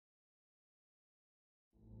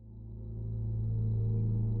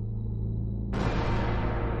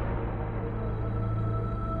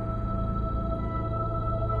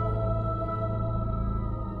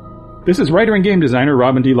This is writer and game designer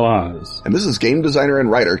Robin D. Laws. And this is game designer and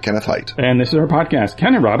writer Kenneth Hite. And this is our podcast,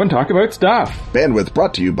 Ken and Robin Talk About Stuff. Bandwidth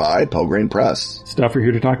brought to you by Pelgrane Press. Stuff we're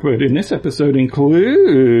here to talk about in this episode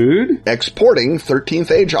include... Exporting 13th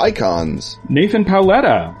Age icons. Nathan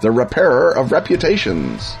Paoletta. The Repairer of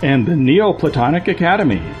Reputations. And the Neoplatonic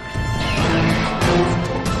Academy.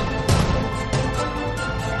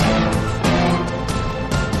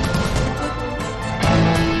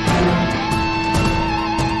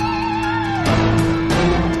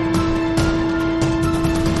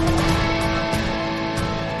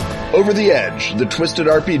 Over the Edge, the twisted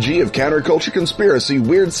RPG of counterculture conspiracy,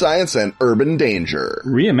 weird science, and urban danger.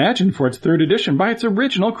 Reimagined for its third edition by its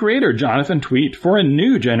original creator, Jonathan Tweet, for a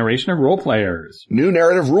new generation of role players. New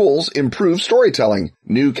narrative rules improve storytelling.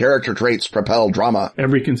 New character traits propel drama.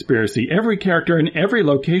 Every conspiracy, every character, and every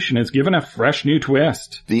location is given a fresh new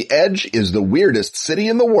twist. The Edge is the weirdest city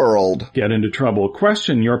in the world. Get into trouble,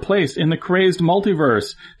 question your place in the crazed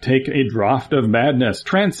multiverse, take a draught of madness,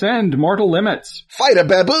 transcend mortal limits. Fight a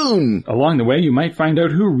baboon! Along the way, you might find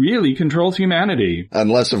out who really controls humanity.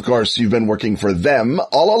 Unless, of course, you've been working for them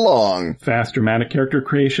all along. Fast, dramatic character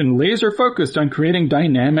creation, laser-focused on creating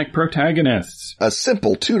dynamic protagonists. A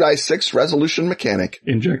simple 2-6 resolution mechanic.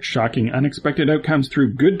 Inject shocking, unexpected outcomes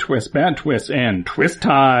through good twists, bad twists, and twist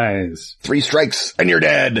ties. 3 strikes, and you're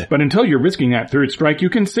dead. But until you're risking that third strike, you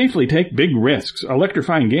can safely take big risks,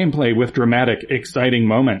 electrifying gameplay with dramatic, exciting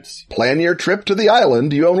moments. Plan your trip to the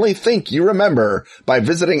island you only think you remember by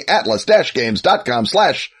visiting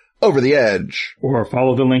atlas-games.com/overtheedge. Or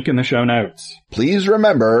follow the link in the show notes. Please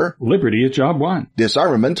remember, liberty is job one.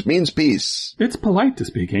 Disarmament means peace. It's polite to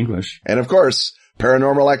speak English. And of course,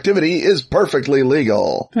 paranormal activity is perfectly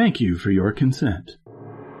legal. Thank you for your consent.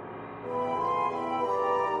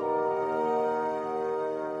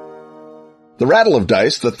 The rattle of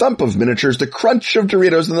dice, the thump of miniatures, the crunch of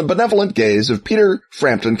Doritos, and the benevolent gaze of Peter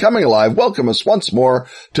Frampton coming alive welcome us once more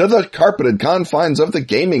to the carpeted confines of the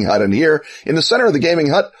gaming hut. And here, in the center of the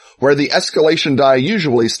gaming hut, where the escalation die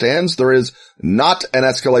usually stands, there is not an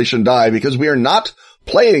escalation die because we are not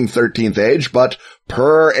playing 13th Age, but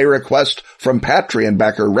per a request from Patreon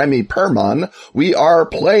backer Remy Permon, we are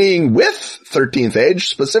playing with 13th Age,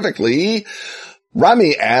 specifically...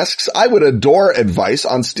 Rami asks, I would adore advice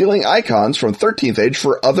on stealing icons from 13th Age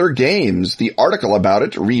for other games. The article about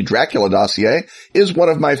it, Read Dracula Dossier, is one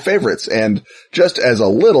of my favorites. And just as a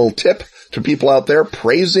little tip to people out there,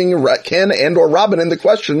 praising Ken and or Robin in the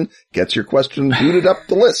question gets your question booted up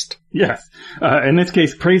the list. Yes. In this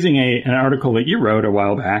case, praising an article that you wrote a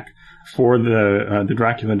while back for the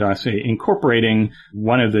Dracula Dossier, incorporating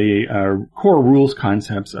one of the core rules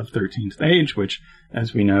concepts of 13th Age, which,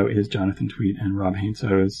 as we know, is Jonathan Tweet and Rob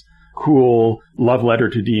Hainsow's cool love letter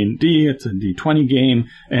to D&D. It's a D20 game,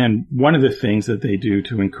 and one of the things that they do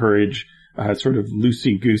to encourage sort of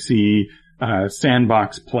loosey-goosey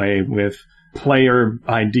sandbox play with player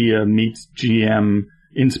idea meets GM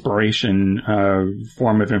inspiration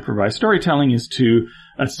form of improvised storytelling is to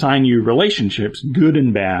assign you relationships, good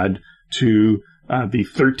and bad, to the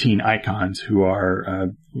 13 icons who are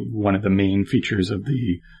one of the main features of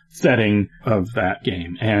the setting of that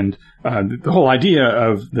game. And the whole idea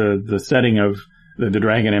of the setting of the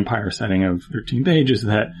Dragon Empire setting of 13th Age is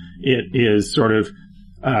that it is sort of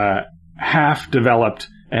half developed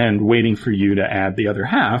and waiting for you to add the other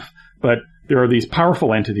half. But there are these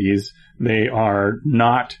powerful entities. They are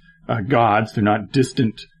not gods. They're not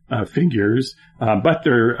distant figures, but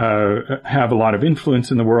they have a lot of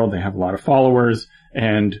influence in the world. They have a lot of followers,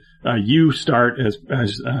 and you start as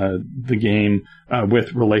the game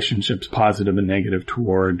with relationships, positive and negative,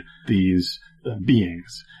 toward these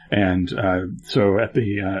beings. And so at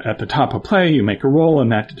the top of play, you make a roll,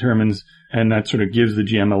 and that determines, and that sort of gives the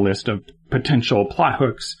GM a list of potential plot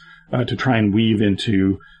hooks to try and weave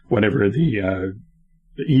into whatever the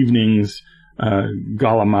evening's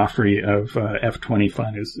gallimaufry of F20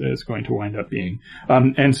 fun is going to wind up being.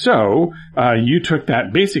 And so you took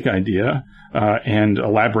that basic idea and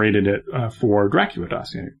elaborated it for Dracula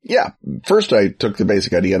Dossier. Yeah. First I took the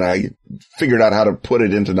basic idea and I figured out how to put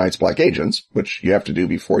it into Night's Black Agents, which you have to do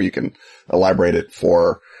before you can elaborate it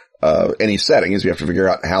for any setting, is you have to figure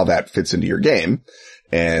out how that fits into your game.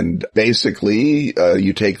 And basically,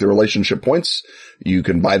 you take the relationship points, you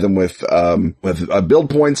can buy them with build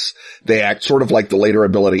points. They act sort of like the later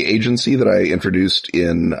ability agency that I introduced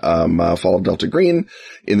in, Fall of Delta Green,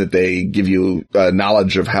 in that they give you,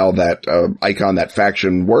 knowledge of how that, icon, that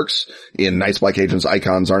faction works. In Night's Black Agents,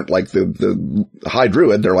 icons aren't like the High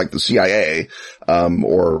Druid, they're like the CIA,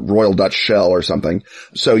 or Royal Dutch Shell or something.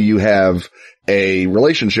 So you have a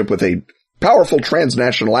relationship with a powerful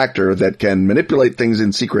transnational actor that can manipulate things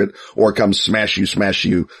in secret or come smash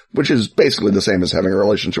you, which is basically the same as having a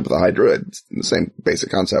relationship with a high druid. It's the same basic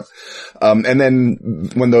concept. And then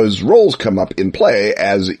when those roles come up in play,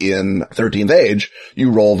 as in 13th Age,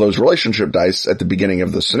 you roll those relationship dice at the beginning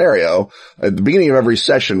of the scenario. At the beginning of every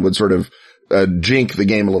session would sort of jink the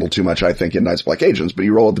game a little too much, I think, in Knights of Black Agents, but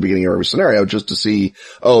you roll at the beginning of every scenario just to see,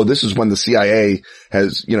 oh, this is when the CIA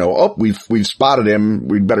has, we've spotted him,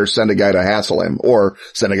 we'd better send a guy to hassle him, or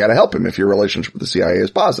send a guy to help him if your relationship with the CIA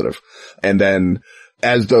is positive. And then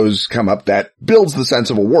as those come up, that builds the sense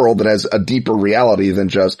of a world that has a deeper reality than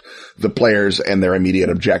just the players and their immediate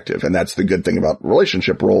objective. And that's the good thing about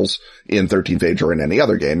relationship roles in 13th Age or in any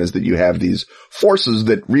other game, is that you have these forces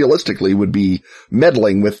that realistically would be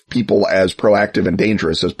meddling with people as proactive and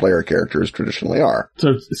dangerous as player characters traditionally are.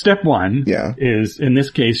 So step one is, in this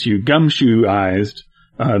case, you gumshoeized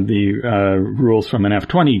the rules from an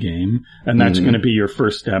F20 game, and that's going to be your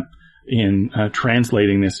first step in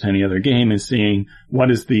translating this to any other game, is seeing what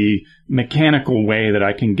is the mechanical way that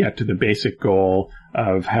I can get to the basic goal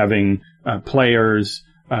of having players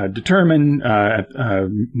determine,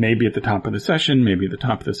 maybe at the top of the session, maybe at the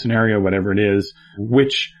top of the scenario, whatever it is,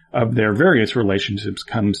 which of their various relationships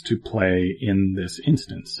comes to play in this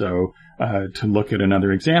instance. So to look at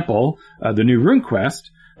another example, the new RuneQuest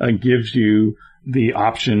gives you the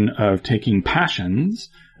option of taking passions,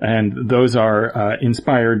 and those are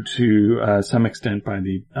inspired to some extent by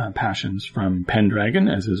the passions from Pendragon,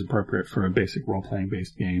 as is appropriate for a basic role-playing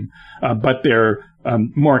based game. But they're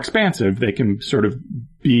more expansive. They can sort of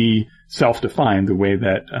be self-defined the way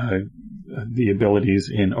that the abilities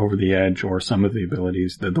in Over the Edge, or some of the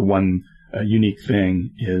abilities, that the one unique thing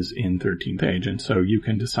is in 13th Age. And so you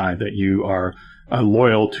can decide that you are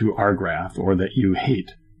loyal to Argrath, or that you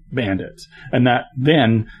hate bandits. And that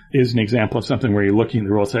then is an example of something where you're looking at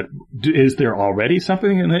the rule set. Is there already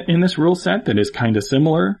something in this rule set that is kind of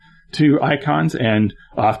similar to Icons? And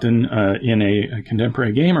often in a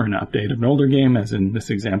contemporary game or an update of an older game, as in this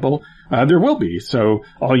example, there will be. So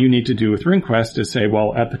all you need to do with RuneQuest is say,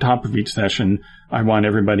 well, at the top of each session, I want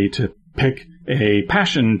everybody to pick a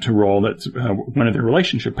passion to roll that's one of their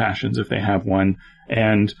relationship passions, if they have one,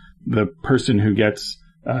 and the person who gets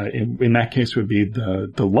in that case would be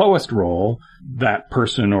the lowest roll, that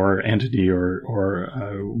person or entity or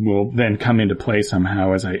will then come into play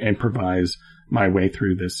somehow as I improvise my way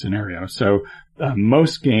through this scenario. So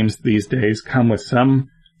most games these days come with some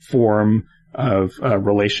form of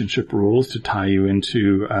relationship rules to tie you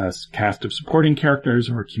into a cast of supporting characters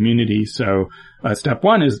or community. So step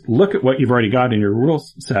one is look at what you've already got in your rule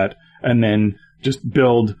set, and then just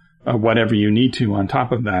build whatever you need to on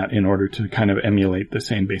top of that in order to kind of emulate the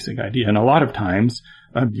same basic idea. And a lot of times,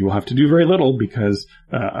 you will have to do very little, because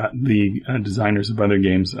the designers of other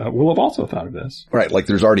games will have also thought of this. Right, like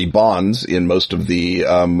there's already bonds in most of the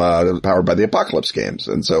Powered by the Apocalypse games.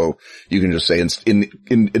 And so you can just say,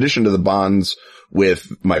 in addition to the bonds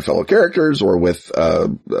with my fellow characters or with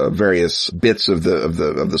various bits of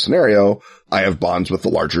the scenario, I have bonds with the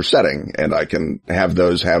larger setting, and I can have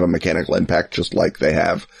those have a mechanical impact just like they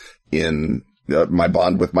have in my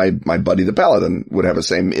bond with my buddy the Paladin would have the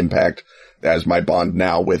same impact as my bond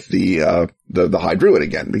now with the High Druid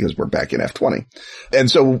again, because we're back in F20. And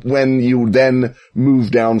so when you then move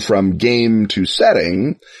down from game to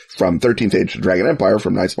setting, from 13th Age to Dragon Empire,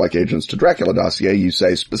 from Knights of Black Agents to Dracula Dossier, you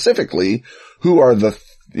say specifically who are the,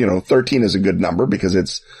 13 is a good number because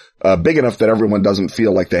it's big enough that everyone doesn't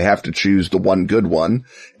feel like they have to choose the one good one,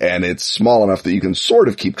 and it's small enough that you can sort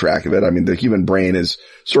of keep track of it. I mean, the human brain is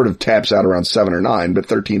sort of taps out around 7 or 9, but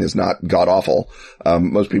 13 is not god-awful.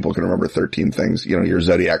 Most people can remember 13 things, your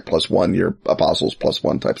Zodiac +1, your Apostles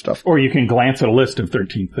 +1 type stuff. Or you can glance at a list of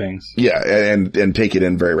 13 things. Yeah, and take it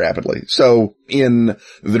in very rapidly. So in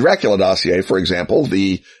the Dracula Dossier, for example,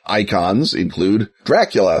 the icons include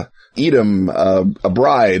Dracula, Edom, a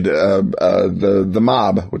bride, the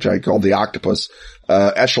mob, which I call the octopus,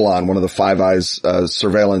 Echelon, one of the Five Eyes,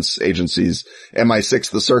 surveillance agencies,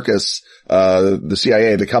 MI6, the circus, the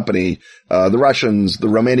CIA, the company, the Russians, the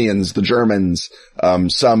Romanians, the Germans,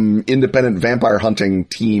 some independent vampire hunting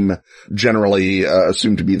team, generally,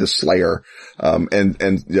 assumed to be the Slayer, and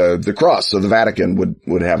the Cross, so the Vatican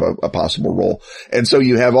would have a possible role. And so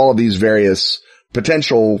you have all of these various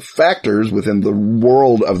potential factors within the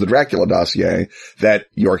world of the Dracula Dossier that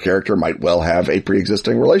your character might well have a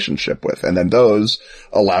pre-existing relationship with. And then those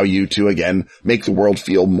allow you to, again, make the world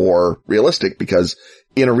feel more realistic, because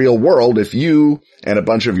in a real world, if you and a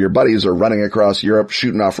bunch of your buddies are running across Europe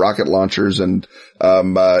shooting off rocket launchers and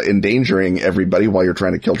endangering everybody while you're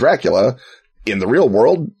trying to kill Dracula, in the real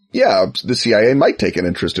world, yeah, the CIA might take an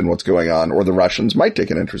interest in what's going on, or the Russians might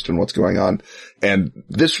take an interest in what's going on. And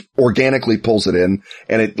this organically pulls it in,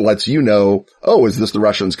 and it lets you know, oh, is this the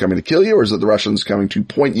Russians coming to kill you, or is it the Russians coming to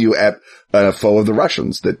point you at a foe of the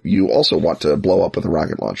Russians that you also want to blow up with a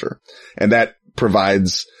rocket launcher? And that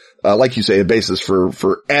provides, like you say, a basis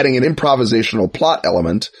for adding an improvisational plot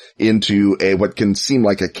element into what can seem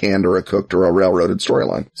like a canned or a cooked or a railroaded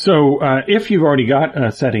storyline. So, if you've already got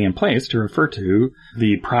a setting in place to refer to,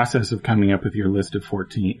 the process of coming up with your list of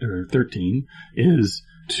 14 or 13 is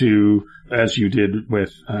to, as you did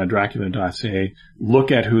with Dracula Dossier,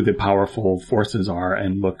 look at who the powerful forces are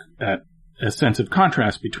and look at a sense of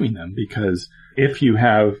contrast between them. Because if you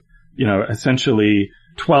have, essentially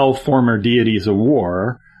 12 former deities of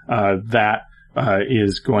war, you're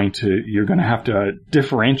going to have to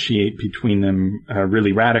differentiate between them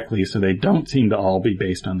really radically, so they don't seem to all be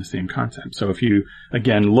based on the same concept. So if you,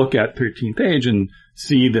 again, look at 13th Age and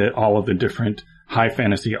see that all of the different high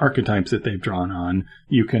fantasy archetypes that they've drawn on,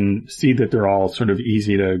 you can see that they're all sort of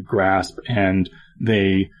easy to grasp, and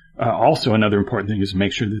they also, another important thing is to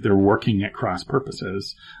make sure that they're working at cross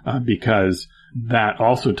purposes, because that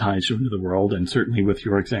also ties you into the world. And certainly with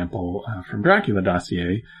your example from Dracula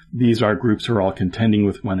Dossier, these are groups who are all contending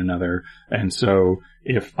with one another. And so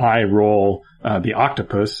if I roll the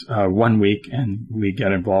octopus 1 week and we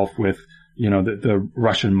get involved with, the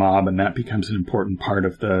Russian mob, and that becomes an important part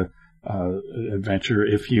of the adventure.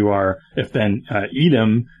 If then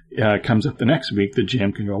Edom comes up the next week, the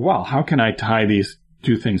GM can go, well, how can I tie these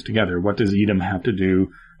two things together? What does Edom have to do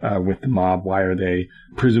with the mob? Why are they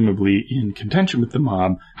presumably in contention with the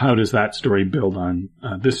mob? How does that story build on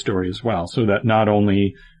this story as well? So that not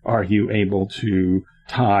only are you able to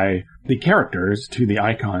tie the characters to the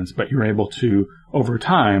icons, but you're able to, over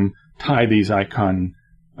time, tie these icon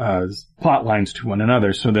plot lines to one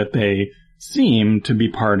another so that they seem to be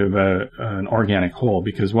part of an organic whole.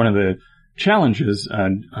 Because one of the challenges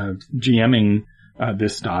of GMing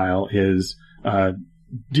this style is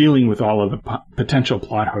dealing with all of the potential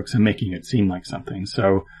plot hooks and making it seem like something.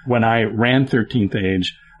 So when I ran 13th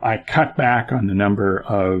Age, I cut back on the number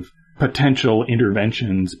of potential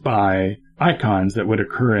interventions by icons that would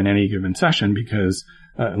occur in any given session, because,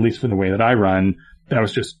 at least for the way that I run, that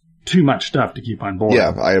was just too much stuff to keep on board.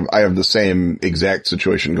 Yeah, I have the same exact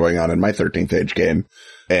situation going on in my 13th Age game.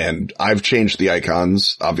 And I've changed the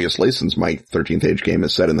icons, obviously, since my 13th Age game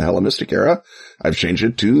is set in the Hellenistic era. I've changed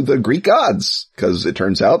it to the Greek gods, because it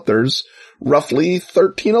turns out there's roughly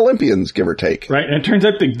 13 Olympians, give or take. Right, and it turns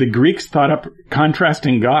out the Greeks thought up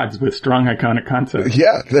contrasting gods with strong iconic concepts.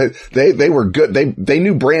 Yeah, they were good. They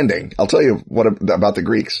knew branding. I'll tell you about the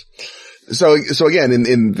Greeks. So again,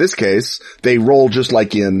 in this case, they roll just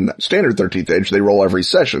like in standard 13th Age. They roll every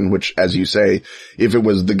session, which, as you say, if it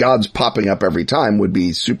was the gods popping up every time, would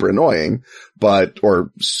be super annoying,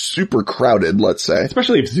 or super crowded, let's say.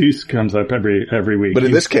 Especially if Zeus comes up every week. But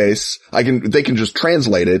in this case, they can just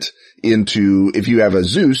translate it into, if you have a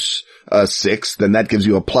Zeus 6, then that gives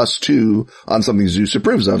you a +2 on something Zeus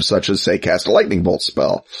approves of, such as, say, cast a lightning bolt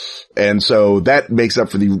spell. And so that makes up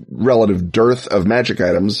for the relative dearth of magic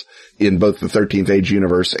items in both the 13th Age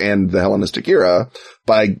universe and the Hellenistic era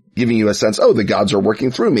by giving you a sense, oh, the gods are working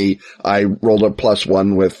through me. I rolled a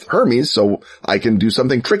 +1 with Hermes, so I can do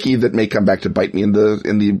something tricky that may come back to bite me in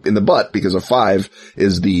the butt, because a 5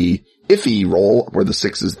 is the iffy roll, where the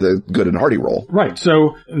 6 is the good and hearty roll. Right.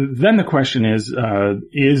 So then the question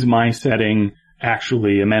is my setting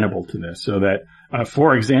actually amenable to this? So that,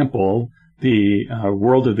 for example, the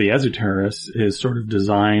world of the Esoterrorists is sort of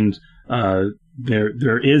designed,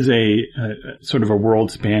 there is a sort of a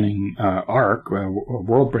world-spanning arc, a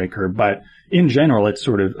world breaker, but in general it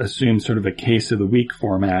sort of assumes sort of a case of the week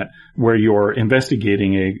format where you're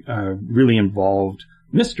investigating a really involved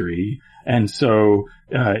mystery. And so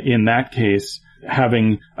in that case,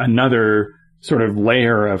 having another sort of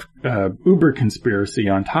layer of uber conspiracy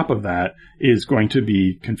on top of that is going to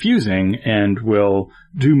be confusing and will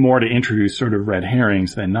do more to introduce sort of red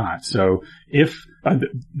herrings than not. So if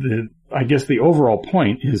I guess the overall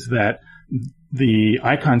point is that the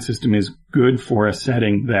icon system is good for a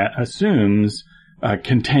setting that assumes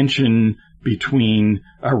contention between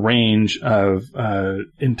a range of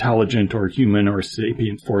intelligent or human or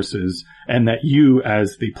sapient forces, and that you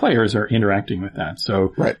as the players are interacting with that.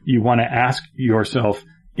 So right. You want to ask yourself,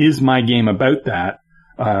 is my game about that,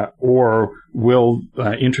 or will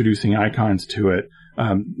introducing icons to it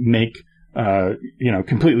make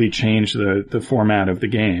completely change the format of the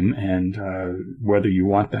game, and whether you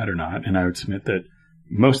want that or not? And I would submit that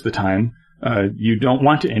most of the time you don't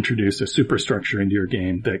want to introduce a superstructure into your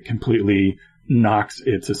game that completely knocks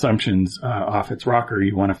its assumptions off its rocker.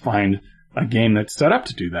 You want to find a game that's set up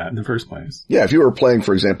to do that in the first place. Yeah, if you were playing,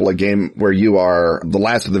 for example, a game where you are the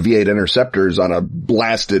last of the V8 interceptors on a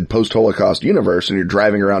blasted post-Holocaust universe and you're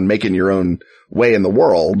driving around making your own way in the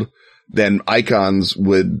world, then icons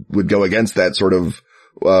would go against that sort of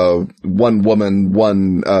one woman,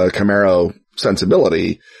 one Camaro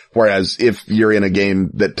sensibility. Whereas if you're in a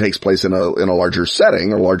game that takes place in a larger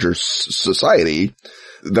setting or larger society,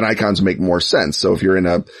 then icons make more sense. So if you're in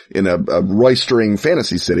a roistering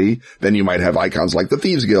fantasy city, then you might have icons like the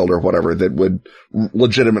Thieves Guild or whatever that would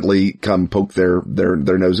legitimately come poke their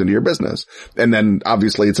nose into your business. And then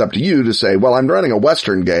obviously it's up to you to say, well, I'm running a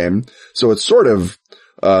Western game, so it's sort of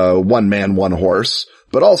one man, one horse.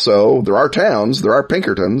 But also, there are towns, there are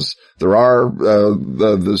Pinkertons, there are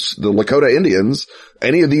the Lakota Indians.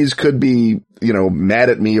 Any of these could be, mad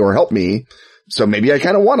at me or help me. So maybe I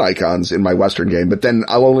kind of want icons in my Western game, but then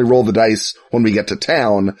I'll only roll the dice when we get to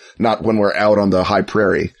town, not when we're out on the high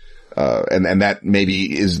prairie. And that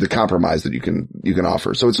maybe is the compromise that you can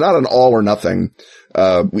offer. So it's not an all or nothing.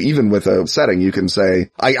 Even with a setting, you can say,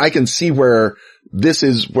 I can see where this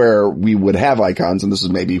is where we would have icons, and this is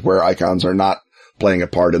maybe where icons are not playing a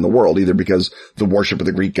part in the world, either because the worship of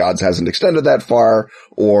the Greek gods hasn't extended that far,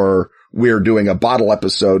 or we're doing a bottle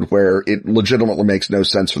episode where it legitimately makes no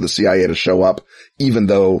sense for the CIA to show up, even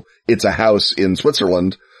though it's a house in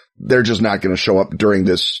Switzerland. They're just not going to show up during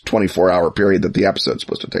this 24-hour period that the episode's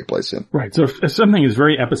supposed to take place in. Right. So if something is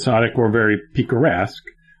very episodic or very picaresque,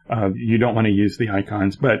 you don't want to use the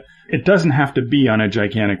icons, but it doesn't have to be on a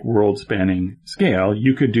gigantic world-spanning scale.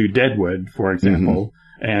 You could do Deadwood, for example,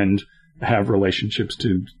 and have relationships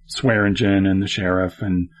to Swearingen and the sheriff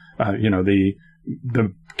and,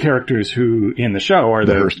 the characters who in the show are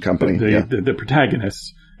the Hearst Company, the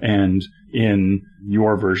protagonists, and in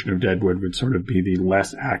your version of Deadwood would sort of be the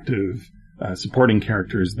less active supporting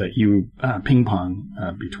characters that you ping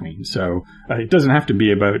pong between. So it doesn't have to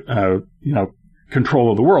be about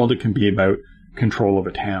control of the world. It can be about control of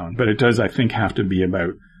a town, but it does, I think, have to be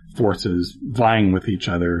about forces vying with each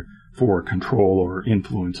other for control or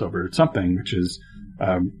influence over something, which is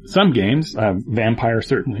some games, Vampire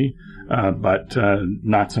certainly, but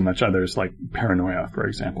not so much others like Paranoia, for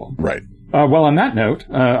example. Right. Well, on that note,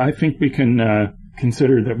 I think we can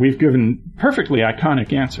consider that we've given perfectly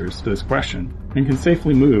iconic answers to this question and can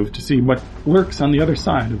safely move to see what lurks on the other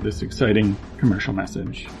side of this exciting commercial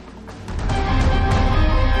message.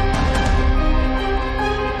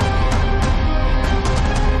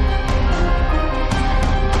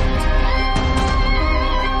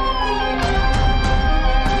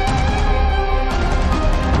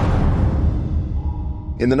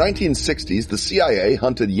 In the 1960s, the CIA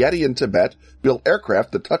hunted Yeti in Tibet, built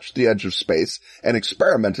aircraft that touched the edge of space, and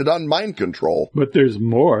experimented on mind control. But there's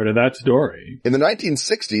more to that story. In the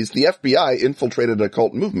 1960s, the FBI infiltrated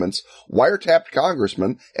occult movements, wiretapped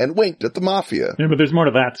congressmen, and winked at the mafia. Yeah, but there's more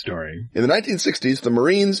to that story. In the 1960s, the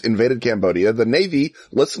Marines invaded Cambodia, the Navy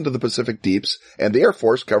listened to the Pacific Deeps, and the Air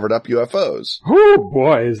Force covered up UFOs. Oh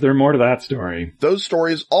boy, is there more to that story. Those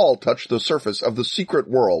stories all touch the surface of the secret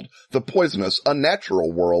world, the poisonous,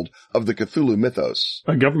 unnatural world of the Cthulhu mythos.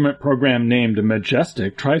 A government program named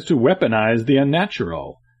Majestic tries to weaponize the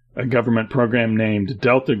unnatural. A government program named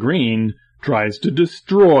Delta Green tries to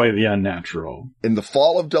destroy the unnatural. In The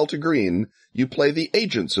Fall of Delta Green, you play the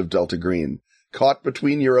agents of Delta Green, caught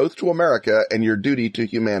between your oath to America and your duty to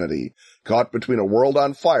humanity, caught between a world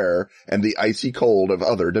on fire and the icy cold of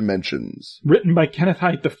other dimensions. Written by Kenneth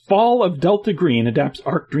Hite, The Fall of Delta Green adapts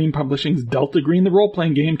Arc Dream Publishing's Delta Green the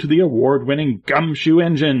role-playing game to the award-winning Gumshoe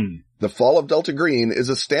engine. The Fall of Delta Green is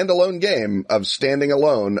a standalone game of standing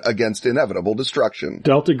alone against inevitable destruction.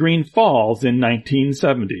 Delta Green falls in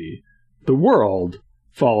 1970. The world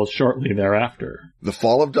falls shortly thereafter. The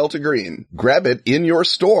Fall of Delta Green. Grab it in your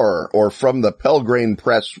store or from the Pelgrane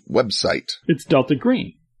Press website. It's Delta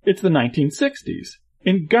Green. It's the 1960s.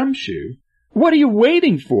 In Gumshoe. What are you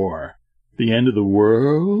waiting for? The end of the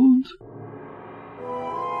world?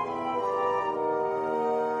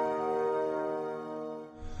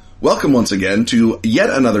 Welcome once again to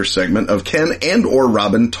yet another segment of Ken and or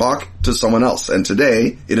Robin Talk to Someone Else. And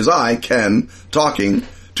today, it is I, Ken, talking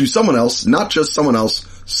to someone else, not just someone else,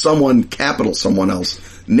 someone, capital someone else.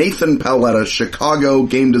 Nathan Paoletta, Chicago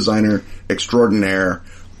game designer extraordinaire,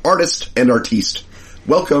 artist and artiste.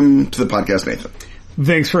 Welcome to the podcast, Nathan.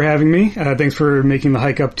 Thanks for having me. Thanks for making the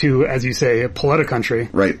hike up to, as you say, Paoletta country.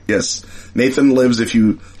 Right, yes. Nathan lives, if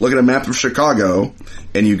you look at a map of Chicago,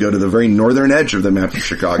 and you go to the very northern edge of the map of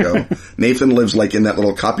Chicago, Nathan lives like in that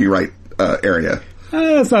little copyright area.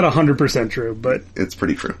 That's not 100% true, but It's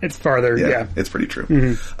pretty true. it's farther, yeah. It's pretty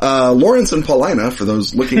true. Lawrence and Paulina, for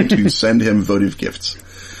those looking to send him votive gifts.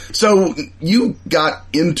 So, you got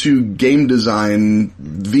into game design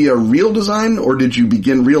via Real Design, or did you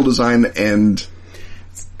begin Real Design and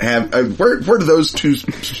have, where do those two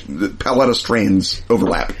Paletta strains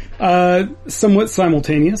overlap? Somewhat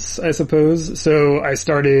simultaneous, I suppose. So I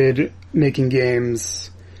started making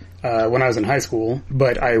games when I was in high school,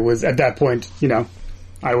 but I was, at that point,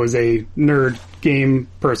 I was a nerd game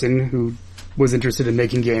person who was interested in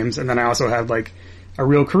making games, and then I also had, a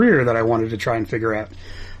real career that I wanted to try and figure out.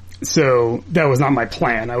 So that was not my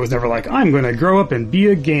plan. I was never like, I'm going to grow up and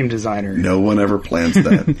be a game designer. No one ever plans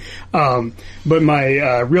that. But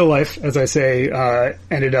my real life, as I say,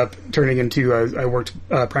 ended up turning into, I worked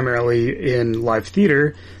primarily in live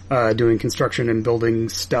theater, doing construction and building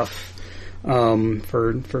stuff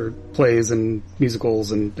for plays and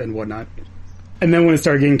musicals and whatnot. And then when it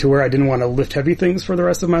started getting to where I didn't want to lift heavy things for the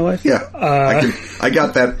rest of my life. Yeah. I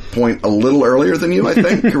got that point a little earlier than you, I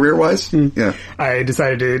think, career-wise. Yeah. I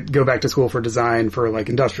decided to go back to school for design, for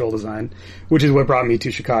industrial design, which is what brought me to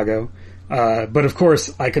Chicago. But of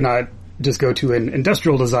course, I could not just go to an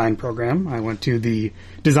industrial design program. I went to the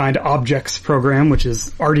Designed Objects program, which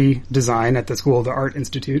is arty design at the School of the Art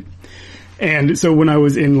Institute. And so when I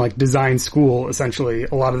was in design school, essentially,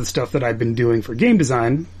 a lot of the stuff that I'd been doing for game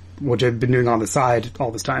design, which I've been doing on the side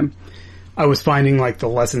all this time, I was finding the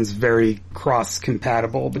lessons very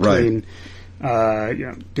cross-compatible between,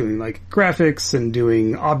 doing graphics and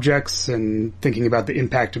doing objects and thinking about the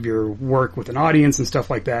impact of your work with an audience and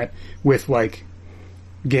stuff like that with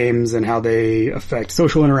games and how they affect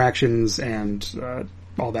social interactions and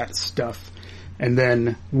all that stuff. And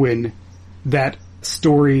then when that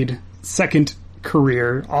storied second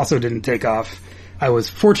career also didn't take off, I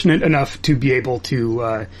was fortunate enough to be able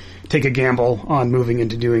to take a gamble on moving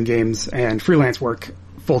into doing games and freelance work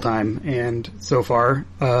full-time. And so far,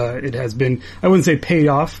 it has been, I wouldn't say paid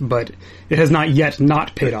off, but it has not yet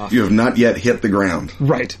not paid off. You have not yet hit the ground.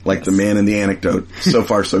 Right. Like the man in the anecdote. So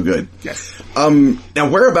far, so good. Yes. Now,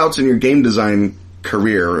 whereabouts in your game design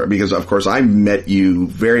career, because of course I met you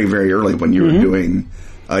very, very early when you were doing,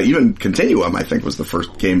 even Continuum, I think was the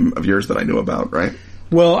first game of yours that I knew about, right?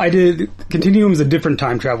 Well, I did, Continuum's a different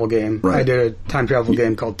time travel game. Right. I did a time travel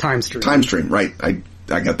game called Time Stream. Time Stream, right. I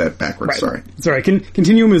got that backwards, Right. sorry. Sorry,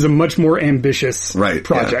 Continuum is a much more ambitious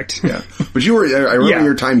project. Yeah. But you were, I remember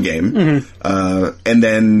your time game, and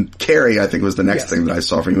then Carrie, I think, was the next thing that I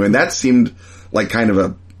saw from you, and that seemed like kind of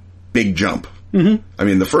a big jump. I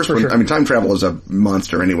mean, the first one, sure. I mean, time travel is a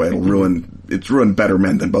monster anyway. It's ruined better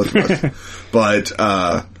men than both of us.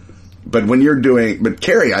 But when you're doing, but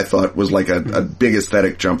Carrie, I thought was like a big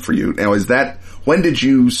aesthetic jump for you. Now, when did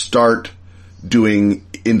you start doing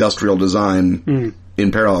industrial design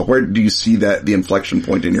in parallel? Where do you see the inflection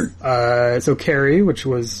point in your? So Carrie, which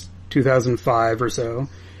was 2005 or so.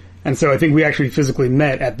 And so I think we actually physically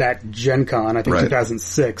met at that Gen Con, I think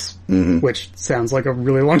 2006, which sounds like a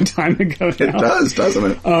really long time ago now. It does,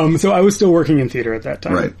 doesn't it? So I was still working in theater at that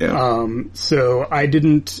time. Right, yeah. So I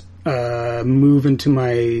didn't move into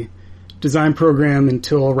my design program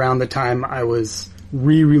until around the time I was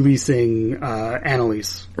re-releasing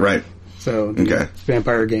Annalise. Right. So the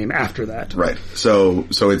vampire game after that. Right. So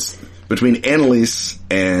it's between Annalise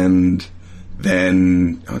and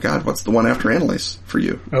then, oh God, what's the one after Annalise for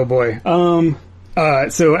you? Oh boy.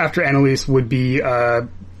 So after Annalise would be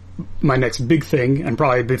my next big thing, and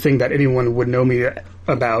probably the thing that anyone would know me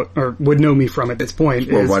about, or would know me from at this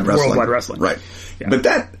point, Worldwide is Worldwide Wrestling. Right. Yeah. But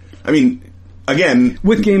that, I mean, again,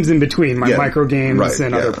 with games in between, my micro games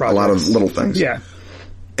and other projects. A lot of little things. Yeah.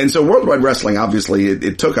 And so Worldwide Wrestling, obviously,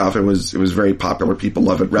 it took off. It was very popular. People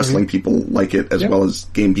love it. Wrestling people like it as well as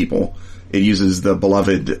game people. It uses the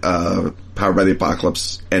beloved Powered by the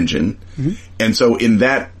Apocalypse engine. And so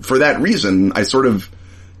for that reason, I sort of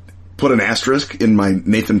put an asterisk in my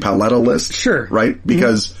Nathan Paoletta list. Sure. Right?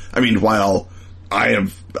 Because, I mean, while I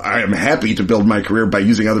am happy to build my career by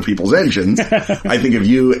using other people's engines, I think of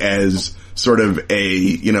you as sort of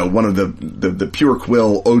one of the pure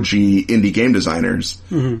quill OG indie game designers,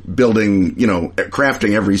 building,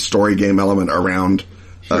 crafting every story game element around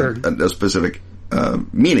a specific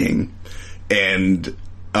meaning. And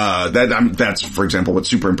that's, for example, what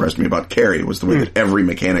super impressed me about Carrie was the way that every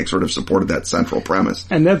mechanic sort of supported that central premise.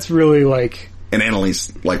 And that's really and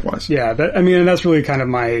Annalise likewise. Yeah, and that's really kind of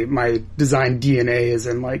my design DNA is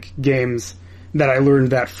in games that I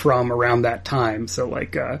learned that from around that time. So Paul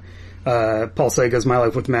Sega's My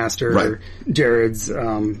Life with Master, Jared's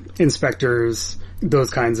Inspectors, those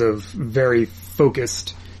kinds of very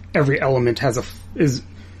focused, every element has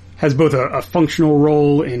has both a functional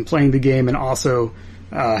role in playing the game and also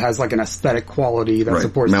has like an aesthetic quality that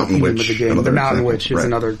supports Mountain the theme Witch, of the game. The Mountain example. Witch is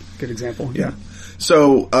another good example. Yeah.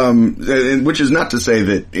 So, which is not to say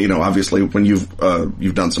that, obviously when you've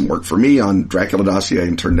done some work for me on Dracula Dossier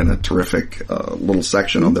and turned in a terrific, little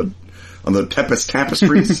section on the Tempest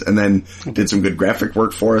tapestries and then did some good graphic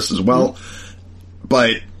work for us as well.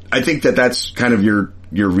 But I think that that's kind of your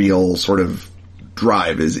real sort of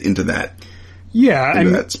drive is into that. Yeah.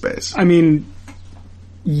 Into that space. I mean,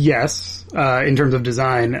 yes, in terms of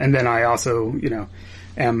design. And then I also,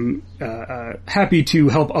 am happy to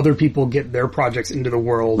help other people get their projects into the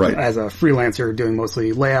world as a freelancer doing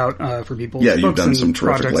mostly layout for people. Yeah, you've done some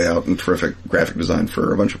terrific layout and terrific graphic design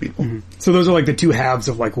for a bunch of people. So those are like the two halves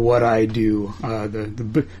of like what I do,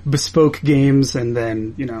 the bespoke games and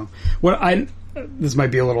then, this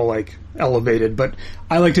might be a little like elevated, but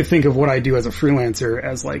I like to think of what I do as a freelancer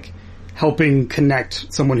as like helping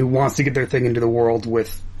connect someone who wants to get their thing into the world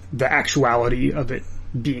with the actuality of it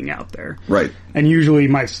being out there. Right. And usually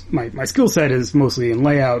my skill set is mostly in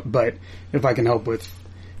layout, but if I can help with,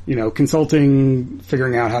 consulting,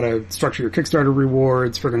 figuring out how to structure your Kickstarter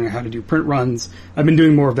rewards, figuring out how to do print runs, I've been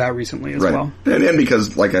doing more of that recently as well. And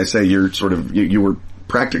because, like I say, you're sort of, you were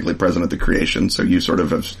practically present at the creation, so you sort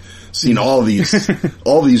of have seen all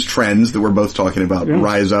these trends that we're both talking about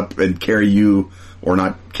rise up and carry you, or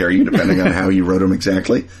not carry you, depending on how you wrote them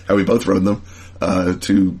exactly, how we both wrote them,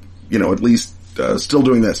 to, at least still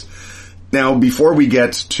doing this. Now, before we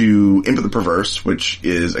get to Imp of the Perverse, which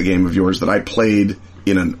is a game of yours that I played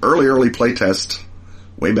in an early playtest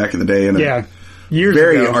way back in the day in a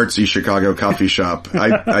very artsy Chicago coffee shop.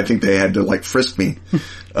 I think they had to like frisk me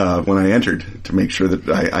when I entered to make sure that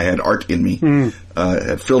I had art in me.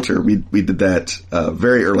 At Filter, we did that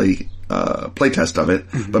very early playtest of it.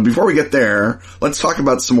 But before we get there, let's talk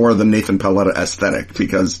about some more of the Nathan Paoletta aesthetic,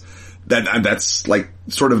 because that's like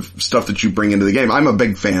sort of stuff that you bring into the game. I'm a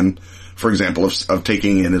big fan, for example, of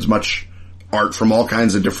taking in as much art from all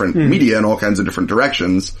kinds of different media and all kinds of different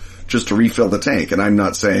directions just to refill the tank. And I'm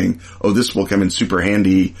not saying, this will come in super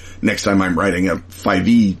handy next time I'm writing a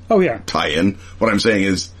 5e tie-in. What I'm saying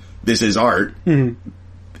is, this is art. And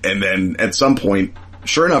then at some point,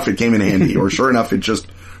 sure enough, it came in handy, or sure enough, it just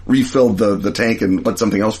refilled the tank and let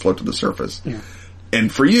something else float to the surface. Yeah.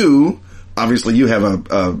 And for you, obviously you have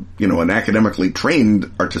an academically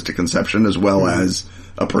trained artistic conception as well as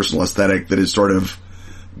a personal aesthetic that is sort of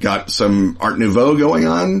got some Art Nouveau going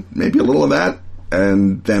on, maybe a little of that,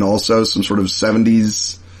 and then also some sort of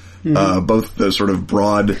 70s, both the sort of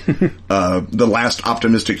broad, the last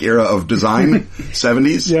optimistic era of design,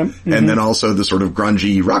 70s, and then also the sort of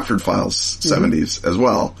grungy Rockford Files 70s as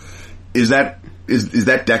well. Is that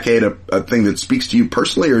decade a thing that speaks to you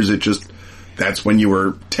personally, or is it just that's when you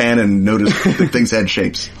were 10 and noticed that things had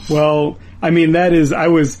shapes? Well, I mean, I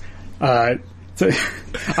was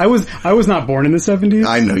not born in the 70s.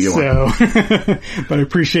 I know you weren't. But I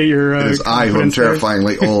appreciate your it is I who am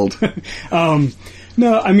terrifyingly old.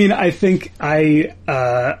 No, I mean, I think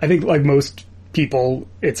like most people,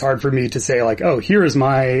 it's hard for me to say like, here is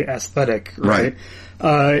my aesthetic, right?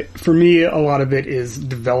 For me, a lot of it is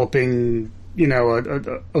developing,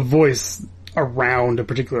 a voice around a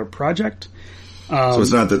particular project. So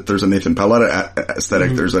it's not that there's a Nathan Paoletta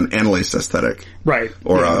aesthetic, there's an Annalise aesthetic. Right.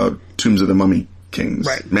 Or Tombs of the Mummy Kings.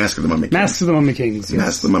 Right. Mask of the Mummy Kings. Mask of the Mummy Kings, yes.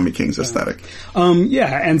 Mask of the Mummy Kings aesthetic.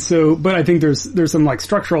 And so, but I think there's some like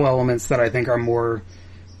structural elements that I think are more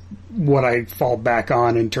what I fall back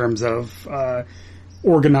on in terms of,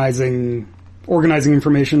 organizing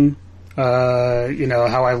information,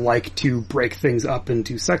 how I like to break things up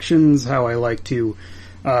into sections, how I like to,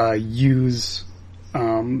 use,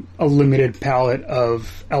 a limited palette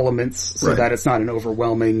of elements so that it's not an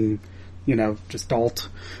overwhelming, just alt,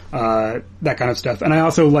 that kind of stuff. And I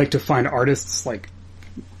also like to find artists, like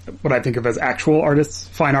what I think of as actual artists,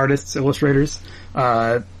 fine artists, illustrators,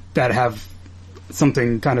 that have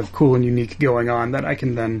something kind of cool and unique going on that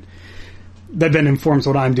that then informs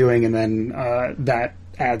what I'm doing, and then, that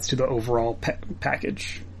adds to the overall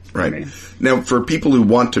package. Right. Now, for people who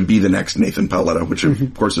want to be the next Nathan Paoletta, which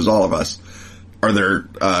of course is all of us, are there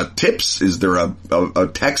tips? Is there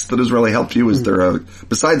a text that has really helped you? Is there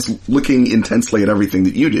besides looking intensely at everything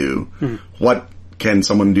that you do, what can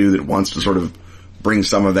someone do that wants to sort of bring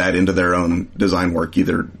some of that into their own design work,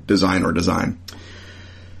 either design or design?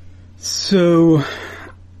 So,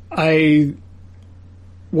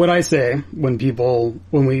 what I say when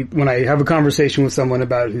I have a conversation with someone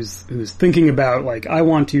about who's thinking about like, I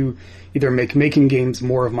want to either make making games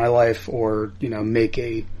more of my life or, make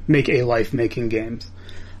a life making games,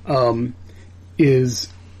 is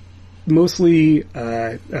mostly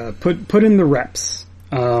put in the reps.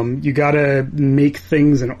 You gotta make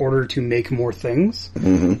things in order to make more things.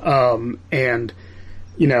 And,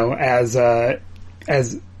 you know, as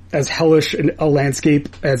hellish a landscape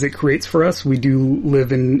as it creates for us, we do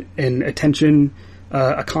live in an attention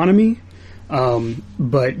economy.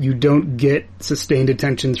 But you don't get sustained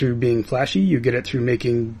attention through being flashy. You get it through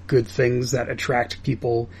making good things that attract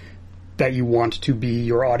people that you want to be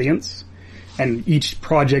your audience. And each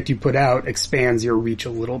project you put out expands your reach a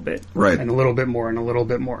little bit. Right. And a little bit more and a little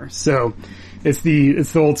bit more. So it's the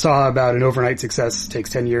old saw about an overnight success takes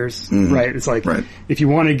 10 years, right? It's like, if you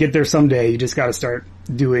want to get there someday, you just got to start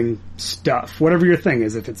doing stuff. Whatever your thing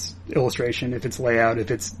is, if it's illustration, if it's layout,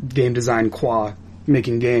 if it's game design,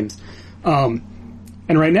 making games. And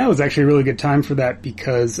right now is actually a really good time for that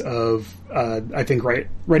because of, I think right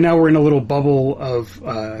now we're in a little bubble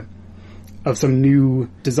of some new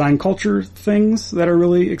design culture things that are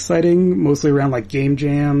really exciting, mostly around like game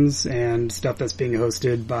jams and stuff that's being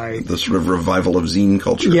hosted by the sort of revival of zine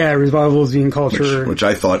culture. Yeah, revival of zine culture. Which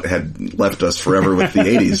I thought had left us forever with the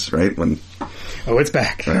 80s, right? Oh, it's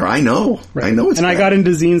back. I know. Right. I know it's back. And I got into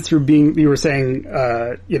zines through you were saying,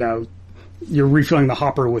 you know, you're refilling the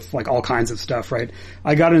hopper with like all kinds of stuff, right?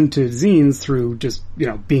 I got into zines through just, you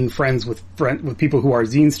know, being friends with people who are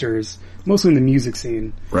zinesters, mostly in the music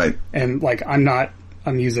scene. Right. And like, I'm not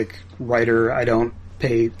a music writer. I don't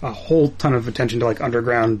pay a whole ton of attention to like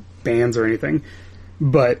underground bands or anything,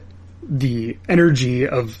 but the energy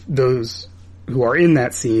of those who are in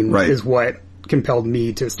that scene is what compelled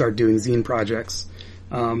me to start doing zine projects.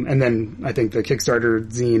 And then I think the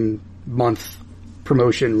Kickstarter zine month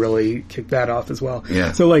promotion really kicked that off as well.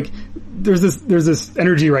 Yeah. So like, there's this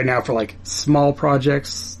energy right now for like small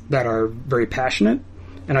projects that are very passionate.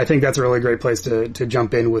 And I think that's a really great place to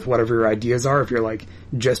jump in with whatever your ideas are if you're like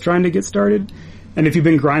just trying to get started. And if you've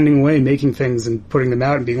been grinding away, making things and putting them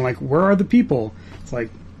out and being like, where are the people? It's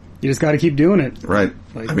like, you just got to keep doing it. Right.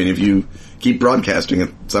 Like, I mean, if you keep broadcasting, at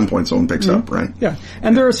some point someone picks up, right? Yeah.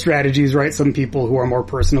 And there are strategies, right? Some people who are more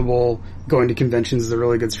personable, going to conventions is a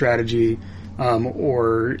really good strategy.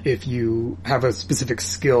 Or if you have a specific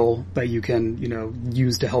skill that you can, you know,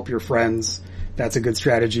 use to help your friends, that's a good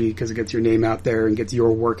strategy because it gets your name out there and gets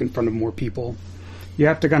your work in front of more people. You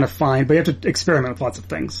have to kind of but you have to experiment with lots of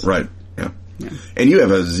things. Right. Yeah. And you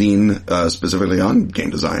have a zine specifically on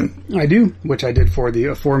game design. I do, which I did for the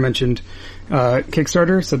aforementioned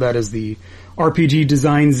Kickstarter. So that is the RPG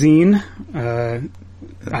Design Zine.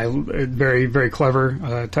 Very, very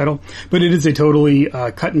clever title. But it is a totally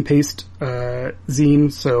cut and paste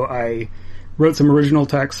zine. So I wrote some original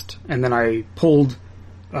text and then I pulled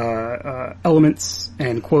elements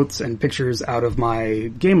and quotes and pictures out of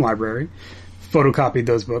my game library, photocopied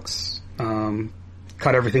those books,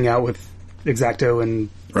 cut everything out with X-Acto and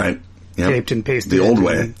taped and pasted. The old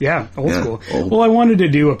way. Old school. Well, I wanted to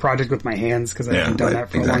do a project with my hands because I haven't done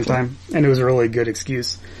that for a long time. And it was a really good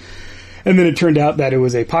excuse. And then it turned out that it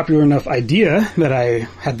was a popular enough idea that I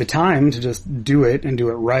had the time to just do it and do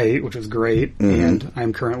it right, which was great. And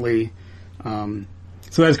I'm currently,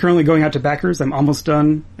 so that's currently going out to backers. I'm almost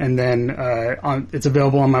done. And then, it's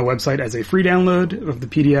available on my website as a free download of the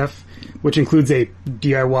PDF, which includes a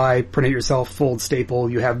DIY, print it yourself, fold, staple.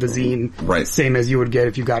 You have the zine, same as you would get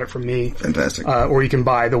if you got it from me. Fantastic. Or you can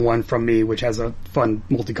buy the one from me, which has a fun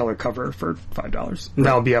multicolor cover for $5. And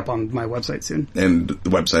that'll be up on my website soon. And the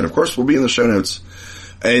website, of course, will be in the show notes.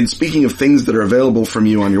 And speaking of things that are available from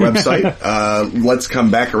you on your website, let's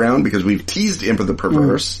come back around because we've teased Imp of the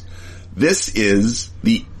Perverse. This is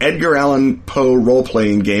the Edgar Allan Poe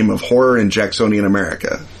role-playing game of horror in Jacksonian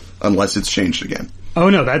America, unless it's changed again. Oh,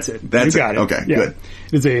 no, that's it. You got it. Okay, good.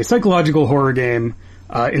 It's a psychological horror game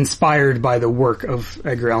inspired by the work of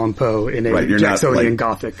Edgar Allan Poe in a Jacksonian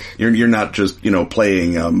Gothic. You're not just,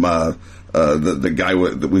 playing the guy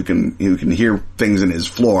who can hear things in his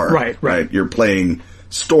floor. Right. You're playing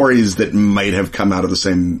stories that might have come out of the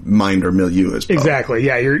same mind or milieu as Poe. Exactly.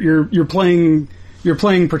 Yeah, you're playing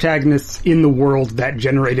protagonists in the world that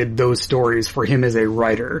generated those stories for him as a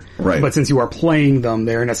writer. Right. But since you are playing them,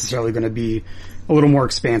 they're necessarily going to be a little more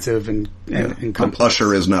expansive and complex. The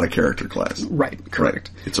Usher is not a character class. Right.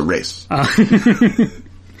 Correct. It's a race. But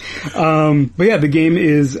yeah, the game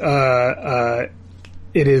is,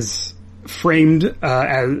 it is framed,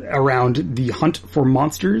 around the hunt for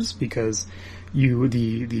monsters because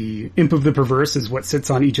the Imp of the Perverse is what sits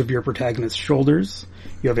on each of your protagonist's shoulders.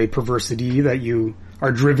 You have a perversity that you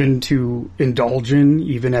are driven to indulge in,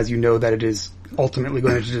 even as you know that it is ultimately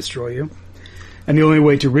going to destroy you. And the only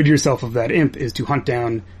way to rid yourself of that imp is to hunt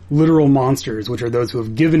down literal monsters, which are those who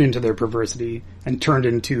have given into their perversity and turned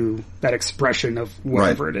into that expression of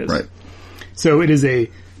whatever it is. Right. So it is a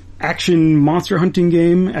action monster hunting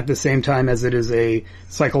game at the same time as it is a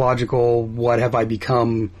psychological what have I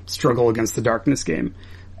become struggle against the darkness game.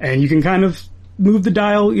 And you can kind of move the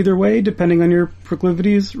dial either way depending on your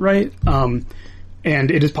proclivities, right?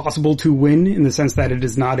 And it is possible to win in the sense that it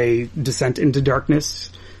is not a descent into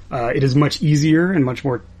darkness. It is much easier and much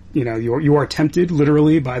more, you are tempted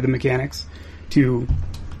literally by the mechanics to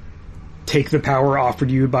take the power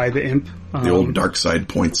offered you by the imp. The old dark side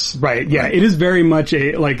points. Right, yeah. Right. It is very much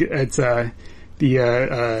Clinton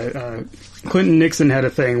Nixon had a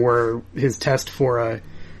thing where his test for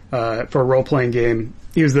a role-playing game,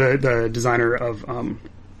 he was the designer of,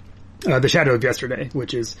 The Shadow of Yesterday,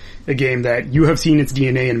 which is a game that you have seen its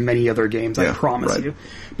DNA in many other games, I promise you.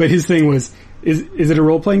 But his thing was, is it a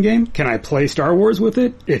role-playing game? Can I play Star Wars with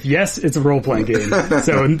it? If yes, it's a role-playing game.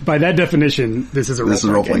 So by that definition, this is a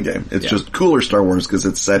role-playing game. It's just cooler Star Wars because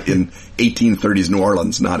it's set in 1830s New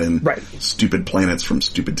Orleans, not in stupid planets from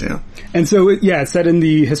Stupid Town. And so, it's set in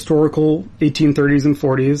the historical 1830s and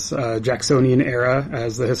 40s, Jacksonian era,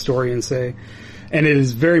 as the historians say. And it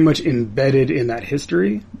is very much embedded in that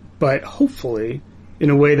history, but hopefully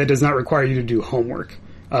in a way that does not require you to do homework.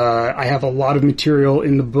 I have a lot of material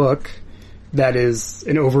in the book that is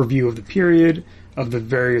an overview of the period, of the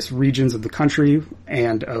various regions of the country,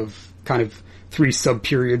 and of kind of 3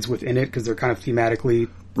 sub-periods within it, because they're kind of thematically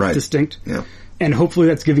distinct. Yeah. And hopefully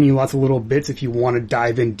that's giving you lots of little bits. If you want to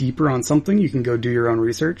dive in deeper on something, you can go do your own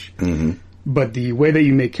research. Mm-hmm. But the way that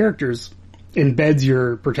you make characters embeds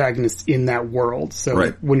your protagonists in that world.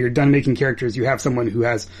 So when you're done making characters, you have someone who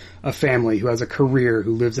has a family, who has a career,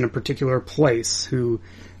 who lives in a particular place, who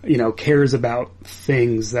cares about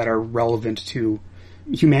things that are relevant to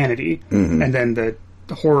humanity. Mm-hmm. And then the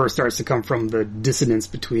horror starts to come from the dissonance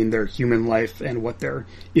between their human life and what their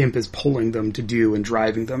imp is pulling them to do and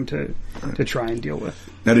driving them to try and deal with.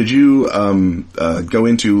 Now, did you go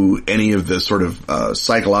into any of the sort of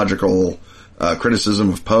psychological criticism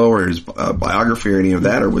of Poe or his biography or any of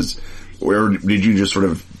that, or did you just sort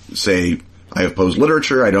of say, I have Poe's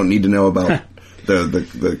literature, I don't need to know about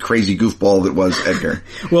the crazy goofball that was Edgar?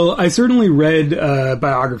 Well, I certainly read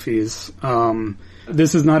biographies.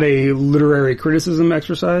 This is not a literary criticism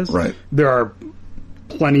exercise. Right. There are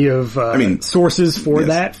plenty of sources for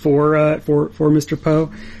that for Mr.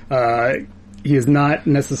 Poe. He is not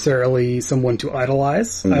necessarily someone to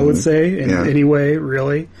idolize, I would say, in any way,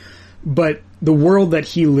 really. But the world that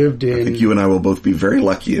he lived in... I think you and I will both be very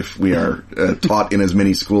lucky if we are taught in as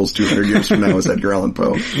many schools 200 years from now as Edgar Allan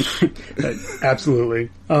Poe. Absolutely.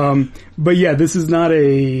 But yeah, this is not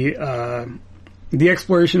the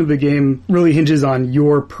exploration of the game really hinges on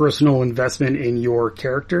your personal investment in your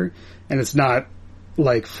character, and it's not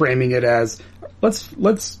like framing it as,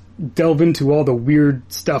 let's delve into all the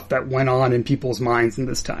weird stuff that went on in people's minds in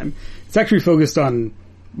this time. It's actually focused on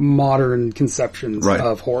modern conceptions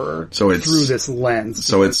of horror through this lens.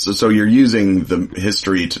 So you're using the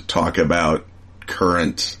history to talk about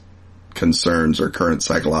current concerns or current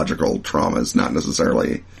psychological traumas, not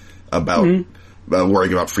necessarily about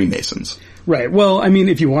worrying about Freemasons. Right. Well, I mean,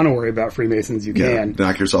 if you want to worry about Freemasons, you can.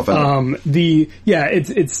 Knock yourself out.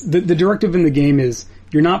 It's the directive in the game is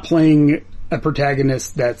you're not playing a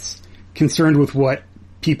protagonist that's concerned with what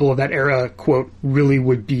people of that era, quote, really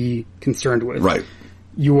would be concerned with. Right.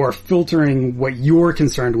 You are filtering what you're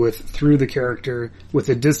concerned with through the character with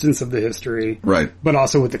the distance of the history. Right. But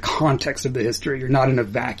also with the context of the history. You're not in a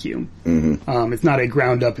vacuum. Mm-hmm. It's not a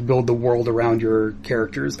ground up, build the world around your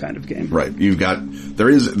characters kind of game. Right. There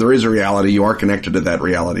is a reality. You are connected to that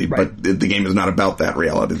reality, but the game is not about that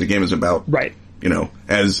reality. The game is about,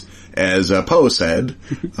 as Poe said,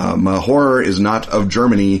 horror is not of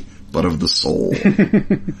Germany, but of the soul.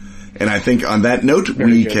 And I think on that note,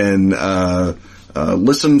 we can,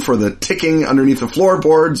 listen for the ticking underneath the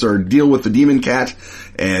floorboards or deal with the demon cat,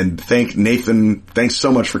 and thank Nathan. Thanks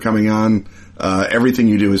so much for coming on. Everything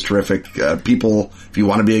you do is terrific. People, if you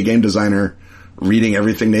want to be a game designer, reading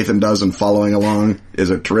everything Nathan does and following along is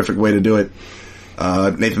a terrific way to do it.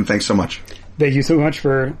 Nathan, thanks so much. Thank you so much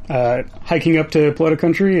for hiking up to Plota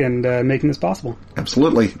Country and making this possible.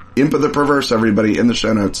 Absolutely. Imp of the Perverse, everybody, in the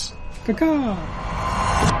show notes. Caw-caw.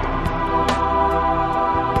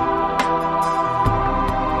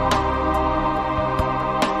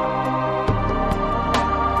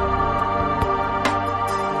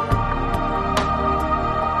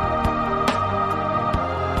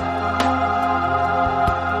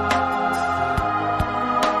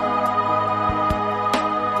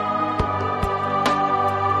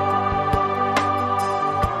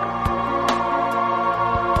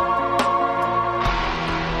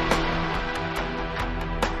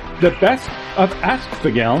 The Best of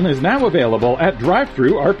Askfageln is now available at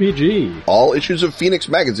Drive-Thru RPG. All issues of Phoenix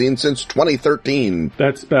Magazine since 2013.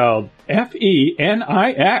 That's spelled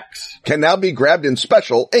F-E-N-I-X. Can now be grabbed in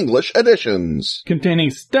special English editions.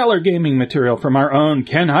 Containing stellar gaming material from our own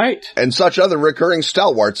Ken Hite. And such other recurring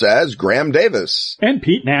stalwarts as Graham Davis. And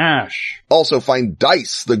Pete Nash. Also find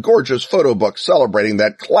Dice, the gorgeous photo book celebrating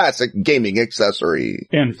that classic gaming accessory.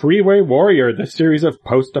 And Freeway Warrior, the series of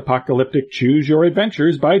post-apocalyptic choose your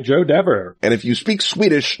adventures by Joe Dever. And if you speak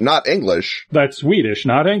Swedish, not English. That's Swedish,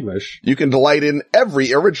 not English. You can delight in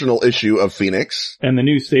every original issue of Phoenix. And the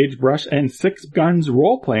new Sagebrush and Six Guns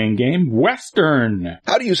role-playing game, Western.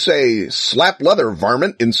 How do you say slap leather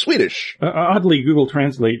varmint in Swedish? Oddly, Google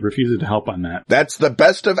Translate refuses to help on that. That's the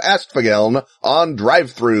Best of Askfageln on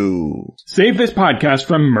Drive-Thru. Save this podcast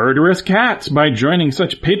from murderous cats by joining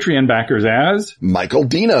such Patreon backers as Michael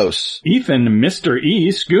Dinos, Ethan Mr. E.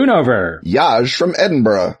 Schoonover, Yaj from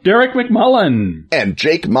Edinburgh, Derek McMullen, and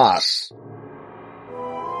Jake Moss.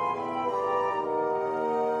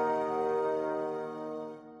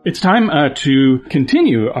 It's time to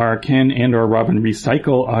continue our Ken and or Robin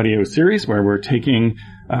Recycle audio series where we're taking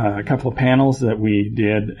a couple of panels that we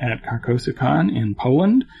did at CarcosaCon in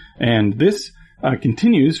Poland. And this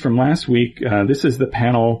continues from last week. This is the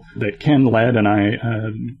panel that Ken led and I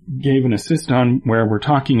gave an assist on where we're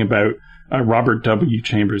talking about Robert W.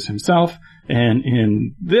 Chambers himself. And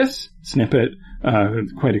in this snippet,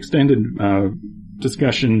 quite extended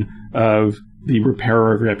discussion of the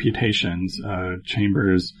Repairer of Reputations,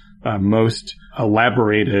 Chambers' most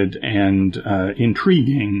elaborated and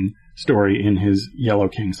intriguing story in his Yellow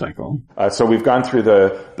King cycle. So we've gone through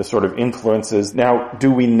the sort of influences. Now,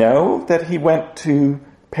 do we know that he went to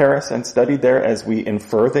Paris and studied there as we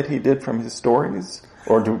infer that he did from his stories?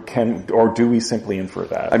 Or do we simply infer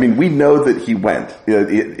that? I mean, we know that he went.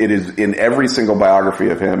 It is in every single biography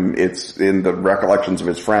of him. It's in the recollections of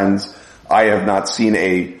his friends. I have not seen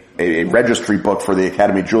a registry book for the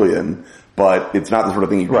Academy Julian, but it's not the sort of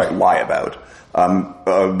thing you can just lie about.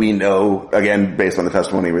 We know, again, based on the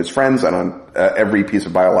testimony of his friends and on every piece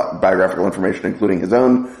of biographical information, including his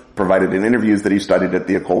own, provided in interviews, that he studied at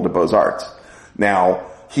the École des Beaux-Arts. Now,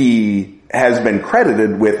 he has been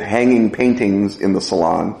credited with hanging paintings in the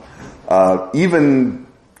Salon. Even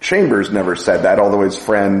Chambers never said that, although his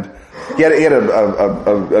friend, he had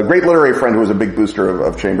a great literary friend who was a big booster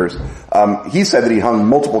of Chambers. He said that he hung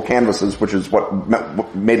multiple canvases, which is what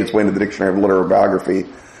made its way into the Dictionary of Literary Biography.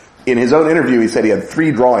 In his own interview, he said he had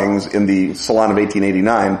 3 drawings in the Salon of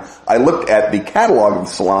 1889. I looked at the catalog of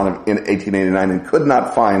the Salon in 1889 and could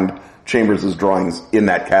not find Chambers' drawings in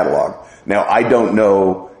that catalog. Now, I don't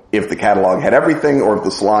know if the catalog had everything or if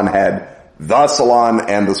the Salon had the Salon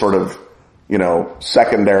and the sort of,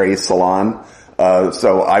 secondary Salon.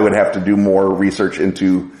 So I would have to do more research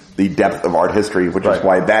into the depth of art history, which is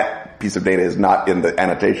why that piece of data is not in the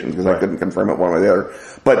annotations, because I couldn't confirm it one way or the other.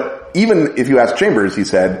 But even if you ask Chambers, he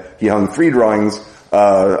said he hung 3 drawings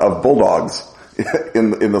of bulldogs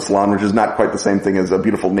in the Salon, which is not quite the same thing as a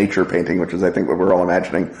beautiful nature painting, which is, I think, what we're all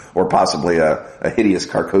imagining, or possibly a hideous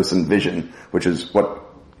Carcosan vision, which is what,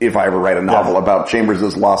 if I ever write a novel about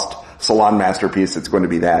Chambers' lost Salon masterpiece, it's going to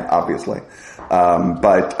be that, obviously.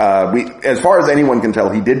 But as far as anyone can tell,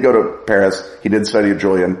 he did go to Paris, he did study at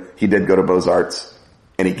Julian, he did go to Beaux-Arts,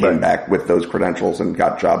 and he came back with those credentials and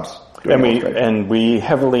got jobs. And we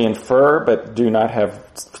heavily infer, but do not have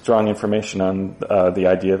strong information on the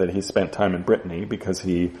idea that he spent time in Brittany, because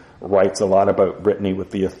he writes a lot about Brittany with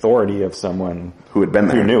the authority of someone who had been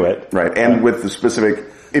there, who knew it, right? And with the specific,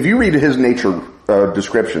 if you read his nature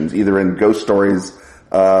descriptions, either in Ghost Stories,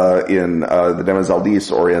 in the Demoiselle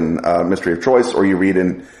d'Ys, or in Mystery of Choice, or you read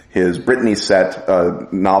in his Brittany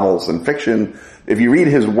set novels and fiction, if you read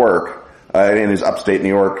his work in his upstate New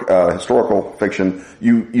York historical fiction,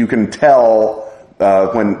 you can tell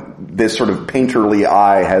when this sort of painterly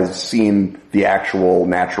eye has seen the actual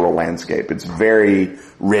natural landscape. It's very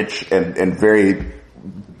rich and very,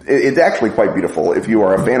 it's actually quite beautiful. If you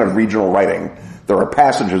are a fan of regional writing, there are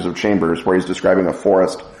passages of Chambers where he's describing a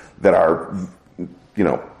forest that are,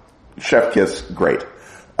 chef kiss great.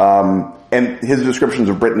 And his descriptions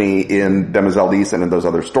of Brittany in Demoiselle d'Ys and in those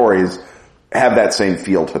other stories have that same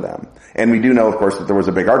feel to them. And we do know, of course, that there was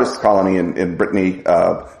a big artist colony in Brittany.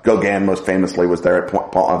 Gauguin, most famously, was there at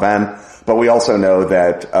Pont-Aven. But we also know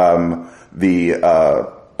that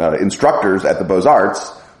the instructors at the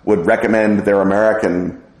Beaux-Arts would recommend their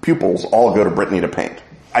American pupils all go to Brittany to paint.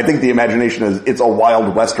 I think the imagination is, it's a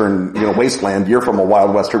wild western, wasteland. You're from a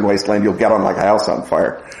wild western wasteland. You'll get on like a house on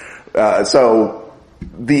fire. So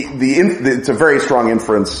it's a very strong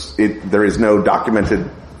inference. There is no documented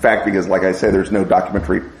fact, because, like I say, there's no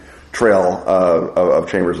documentary trail of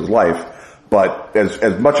Chambers' life. But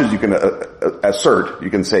as much as you can assert, you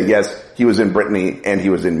can say, yes, he was in Brittany and he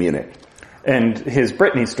was in Munich. And his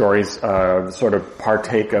Brittany stories sort of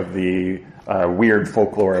partake of the weird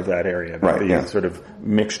folklore of that area. The sort of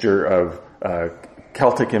mixture of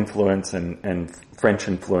Celtic influence and French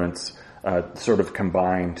influence sort of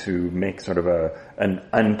combine to make sort of an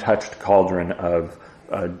untouched cauldron of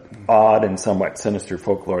odd and somewhat sinister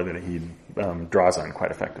folklore that he draws on quite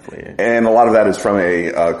effectively. And a lot of that is from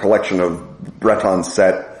a collection of Breton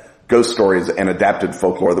set ghost stories and adapted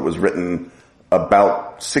folklore that was written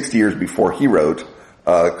about 60 years before he wrote,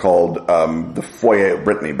 called The Foyer of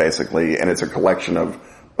Brittany, basically, and it's a collection of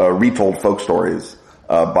retold folk stories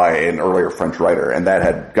by an earlier French writer, and that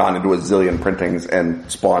had gone into a zillion printings and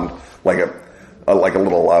spawned like a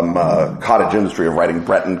little cottage industry of writing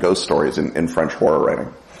Breton ghost stories in French horror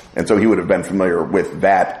writing. And so he would have been familiar with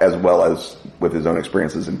that as well as with his own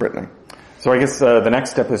experiences in Brittany. So I guess the next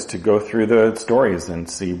step is to go through the stories and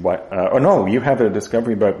see what. You have a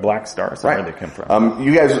discovery about black stars. Right. Where they came from.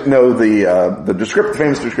 You guys know the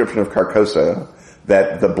famous description of Carcosa,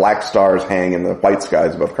 that the black stars hang in the white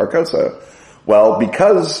skies above Carcosa. Well,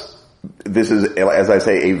 because this is, as I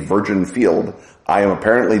say, a virgin field, I am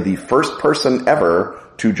apparently the first person ever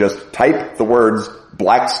to just type the words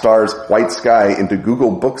 "black stars, white sky" into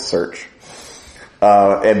Google book search,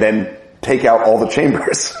 and then take out all the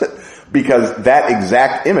chambers. Because that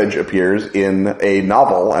exact image appears in a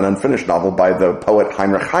novel, an unfinished novel by the poet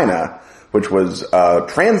Heinrich Heine, which was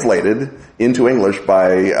translated into English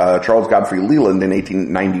by Charles Godfrey Leland in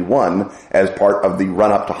 1891 as part of the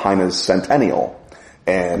run-up to Heine's centennial.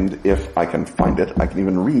 And if I can find it, I can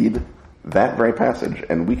even read that very passage,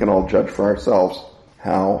 and we can all judge for ourselves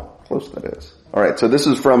how close that is. All right, so this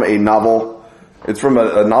is from a novel. It's from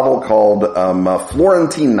a novel called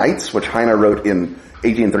Florentine Nights, which Heine wrote in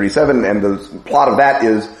 1837, and the plot of that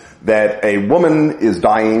is that a woman is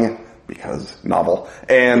dying, because novel,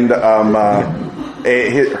 and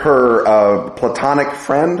her platonic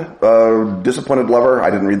friend, disappointed lover, I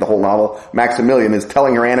didn't read the whole novel, Maximilian, is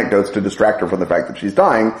telling her anecdotes to distract her from the fact that she's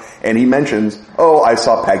dying, and he mentions, I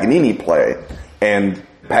saw Paganini play. And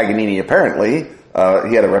Paganini apparently,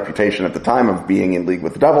 he had a reputation at the time of being in league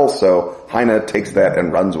with the devil, so Heine takes that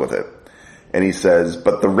and runs with it. And he says,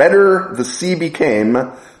 but the redder the sea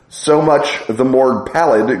became, so much the more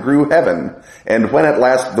pallid grew heaven. And when at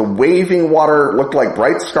last the waving water looked like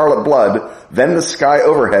bright scarlet blood, then the sky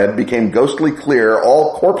overhead became ghostly clear,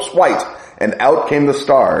 all corpse white, and out came the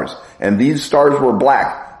stars. And these stars were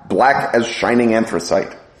black, black as shining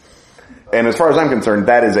anthracite. And as far as I'm concerned,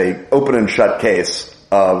 that is a open and shut case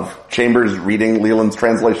of Chambers reading Leland's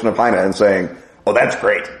translation of Heine and saying, oh, that's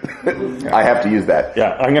great. I have to use that.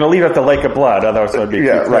 Yeah, I'm going to leave it the Lake of Blood, otherwise it would be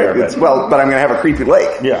right. But I'm going to have a creepy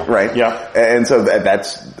lake. Yeah, right. Yeah, and so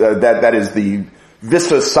that is the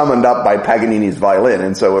vista summoned up by Paganini's violin.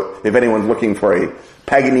 And so, if anyone's looking for a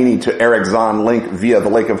Paganini to Eric Zahn link via the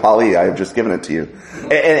Lake of Hali, I have just given it to you.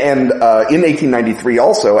 And in 1893,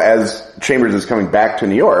 also, as Chambers is coming back to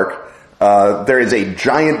New York, there is a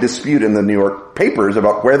giant dispute in the New York papers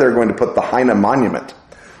about where they're going to put the Heine monument.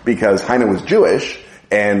 Because Heine was Jewish,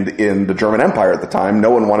 and in the German Empire at the time, no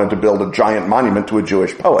one wanted to build a giant monument to a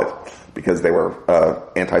Jewish poet, because they were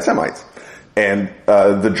anti-Semites. And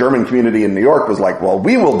the German community in New York was like, well,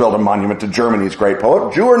 we will build a monument to Germany's great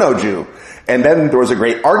poet, Jew or no Jew. And then there was a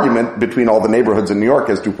great argument between all the neighborhoods in New York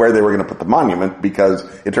as to where they were going to put the monument, because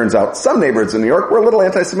it turns out some neighborhoods in New York were a little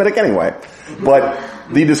anti-Semitic anyway. But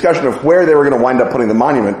the discussion of where they were going to wind up putting the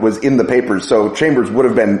monument was in the papers, so Chambers would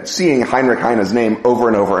have been seeing Heinrich Heine's name over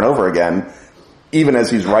and over and over again, even as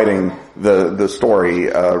he's writing the story,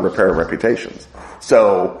 Repair of Reputations.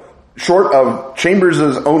 So, short of Chambers'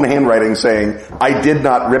 own handwriting saying, I did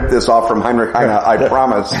not rip this off from Heinrich Heine, I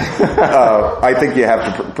promise, I think you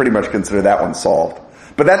have to pretty much consider that one solved.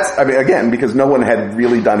 But that's, again, because no one had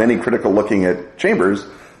really done any critical looking at Chambers,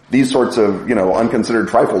 these sorts of, unconsidered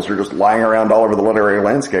trifles are just lying around all over the literary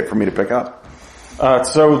landscape for me to pick up.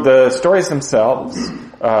 So the stories themselves,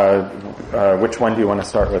 which one do you want to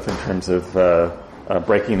start with in terms of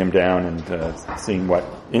breaking them down and seeing what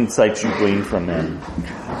insights you glean from them?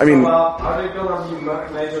 Are there going to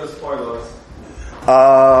be major spoilers?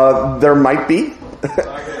 There might be.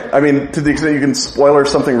 Okay. To the extent you can spoiler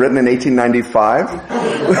something written in 1895.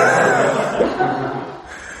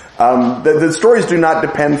 The stories do not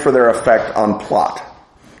depend for their effect on plot.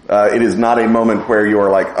 It is not a moment where you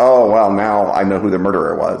are like, oh, well, now I know who the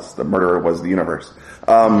murderer was. The murderer was the universe.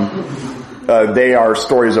 They are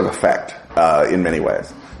stories of effect, in many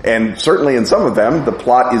ways. And certainly in some of them, the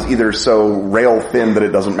plot is either so rail thin that it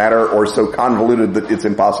doesn't matter or so convoluted that it's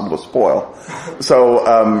impossible to spoil. So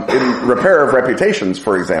in Repair of Reputations,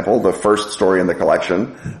 for example, the first story in the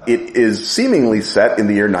collection, it is seemingly set in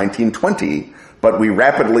the year 1920, but we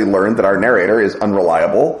rapidly learn that our narrator is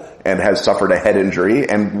unreliable and has suffered a head injury,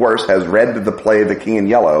 and worse, has read the play The King in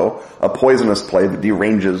Yellow, a poisonous play that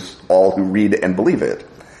deranges all who read and believe it.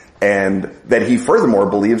 And that he furthermore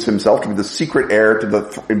believes himself to be the secret heir to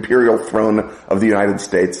the imperial throne of the United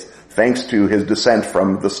States, thanks to his descent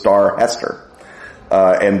from the star Hester.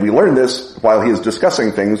 And we learn this while he is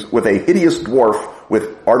discussing things with a hideous dwarf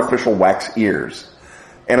with artificial wax ears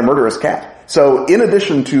and a murderous cat. So in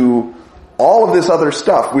addition to all of this other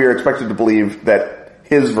stuff, we are expected to believe that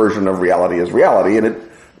his version of reality is reality, and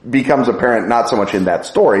it becomes apparent not so much in that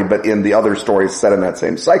story, but in the other stories set in that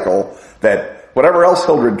same cycle, that whatever else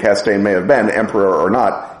Hildred Castaigne may have been, emperor or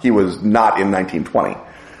not, he was not in 1920.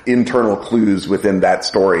 Internal clues within that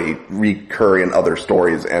story recur in other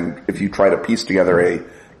stories, and if you try to piece together a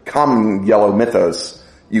common yellow mythos,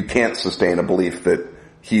 you can't sustain a belief that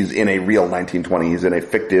he's in a real 1920, he's in a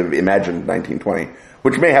fictive, imagined 1920,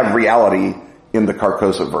 which may have reality in the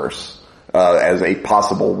Carcosa verse, as a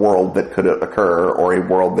possible world that could occur, or a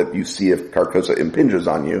world that you see if Carcosa impinges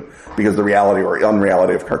on you, because the reality or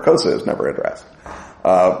unreality of Carcosa is never addressed.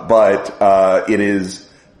 But it is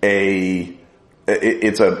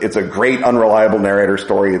it's a great unreliable narrator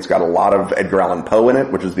story. It's got a lot of Edgar Allan Poe in it,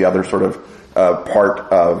 which is the other sort of part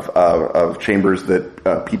of Chambers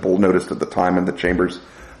that people noticed at the time, and that Chambers,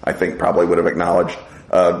 I think, probably would have acknowledged.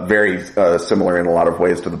 Very similar in a lot of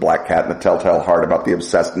ways to The Black Cat and The Telltale Heart, about the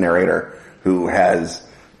obsessed narrator who has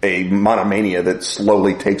a monomania that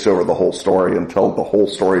slowly takes over the whole story until the whole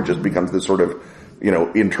story just becomes this sort of,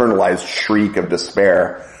 internalized shriek of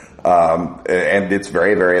despair. And it's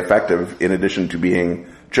very, very effective, in addition to being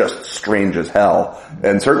just strange as hell.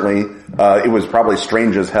 And certainly, it was probably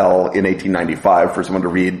strange as hell in 1895 for someone to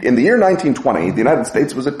read, in the year 1920, the United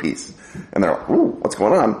States was at peace. And they're like, ooh, what's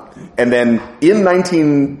going on? And then in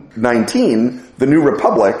 1919, the New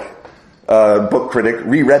Republic book critic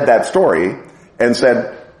reread that story and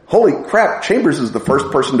said, holy crap, Chambers is the first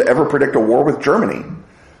person to ever predict a war with Germany.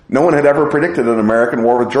 No one had ever predicted an American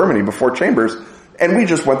war with Germany before Chambers, and we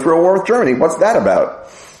just went through a war with Germany. What's that about?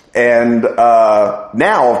 And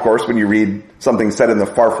now, of course, when you read something set in the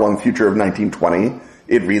far-flung future of 1920,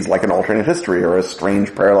 it reads like an alternate history or a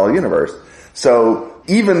strange parallel universe. So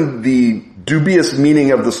even the dubious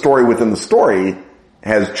meaning of the story within the story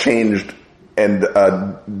has changed and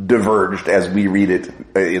diverged as we read it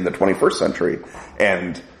in the 21st century.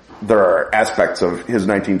 And there are aspects of his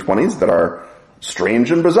 1920s that are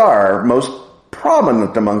strange and bizarre. Most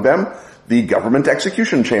prominent among them, the government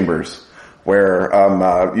execution chambers, where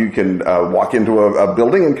you can walk into a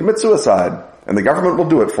building and commit suicide, and the government will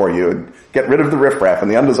do it for you and get rid of the riffraff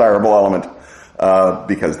and the undesirable element,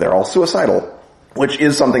 because they're all suicidal, which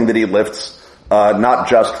is something that he lifts not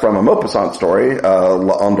just from a Maupassant story,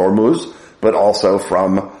 L'Endormeuse, but also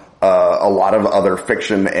from a lot of other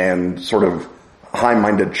fiction and sort of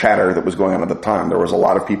high-minded chatter that was going on at the time. There was a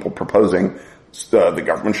lot of people proposing the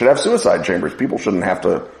government should have suicide chambers. People shouldn't have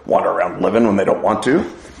to wander around living when they don't want to.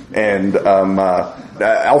 And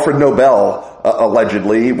Alfred Nobel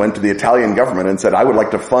allegedly went to the Italian government and said, I would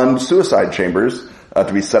like to fund suicide chambers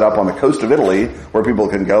to be set up on the coast of Italy, where people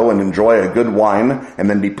can go and enjoy a good wine and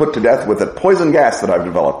then be put to death with a poison gas that I've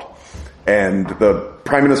developed. And the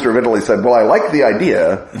Prime Minister of Italy said, well, I like the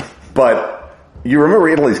idea, but you remember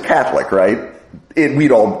Italy's Catholic, right?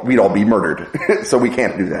 We'd all be murdered, so we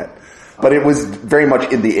can't do that. But it was very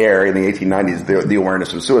much in the air in the 1890s, the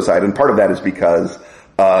awareness of suicide, and part of that is because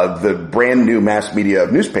the brand new mass media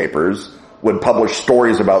of newspapers would publish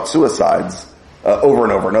stories about suicides over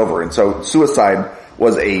and over and over. And so suicide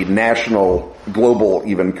was a national, global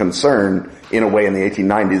even concern in a way in the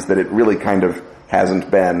 1890s that it really kind of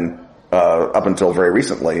hasn't been up until very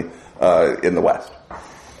recently in the West.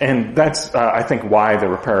 And that's, I think, why The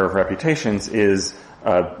Repair of Reputations is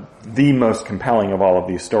the most compelling of all of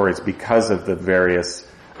these stories, because of the various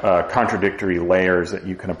contradictory layers that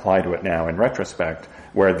you can apply to it now in retrospect,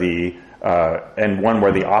 where and one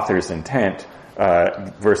where the author's intent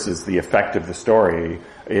versus the effect of the story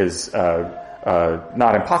is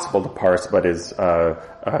not impossible to parse, but is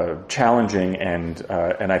challenging, and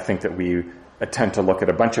I think that we tend to look at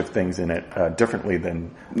a bunch of things in it differently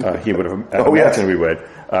than he would have imagined we would.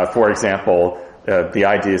 For example, the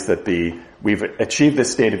idea is that we've achieved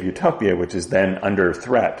this state of utopia, which is then under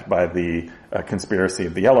threat by the conspiracy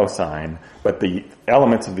of the yellow sign, but the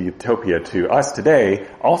elements of the utopia to us today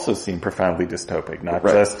also seem profoundly dystopic, not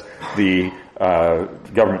just the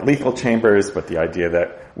government lethal chambers, but the idea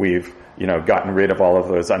that we've, gotten rid of all of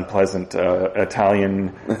those unpleasant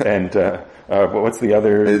Italian and what's the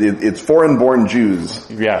other? It's foreign-born Jews.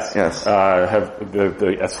 Yes. Have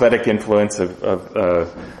the aesthetic influence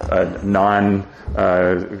of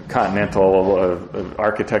non-continental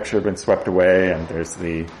architecture been swept away, and there's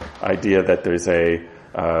the idea that there's a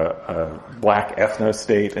black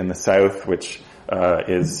ethno-state in the South, which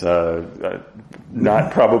is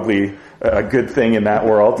not probably a good thing in that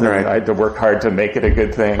world. Right. I had to work hard to make it a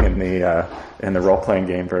good thing in the role-playing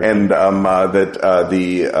game version. And the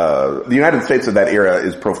United States of that era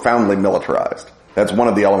is profoundly militarized. That's one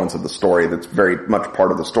of the elements of the story that's very much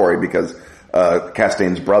part of the story, because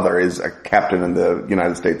Castaigne's brother is a captain in the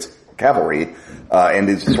United States cavalry, and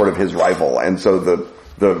is sort of his rival. And so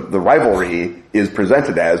the rivalry is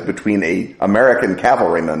presented as between a American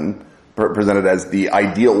cavalryman, presented as the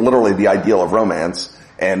ideal, literally the ideal of romance,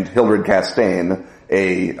 and Hildred Castaigne,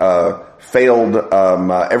 a failed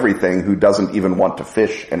everything who doesn't even want to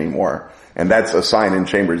fish anymore. And that's a sign in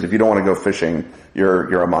Chambers. If you don't want to go fishing,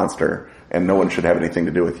 you're a monster, and no one should have anything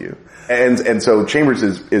to do with you. And so Chambers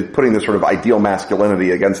is putting this sort of ideal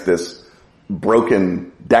masculinity against this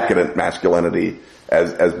broken, decadent masculinity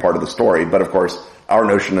as part of the story. But of course, our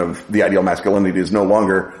notion of the ideal masculinity is no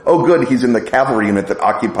longer, oh good, he's in the cavalry unit that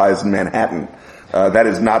occupies Manhattan. That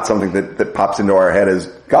is not something that pops into our head as,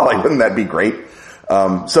 golly, wouldn't that be great?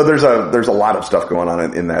 So there's a lot of stuff going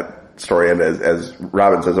on in that story, and as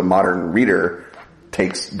Robin says, a modern reader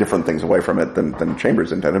takes different things away from it than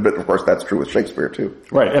Chambers intended, but of course that's true with Shakespeare too.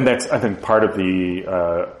 Right, and that's, I think, part of the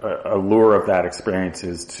allure of that experience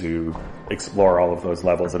is to explore all of those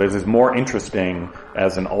levels. It is more interesting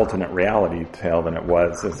as an alternate reality tale than it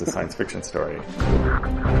was as a science fiction story.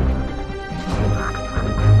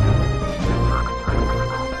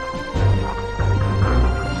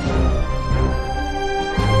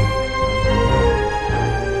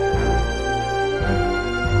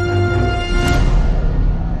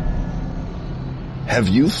 Have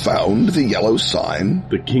you found the yellow sign?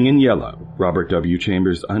 The King in Yellow, Robert W.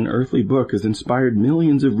 Chambers' unearthly book, has inspired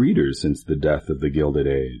millions of readers since the death of the Gilded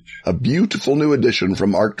Age. A beautiful new edition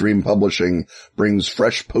from Arc Dream Publishing brings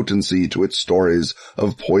fresh potency to its stories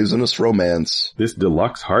of poisonous romance. This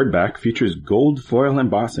deluxe hardback features gold foil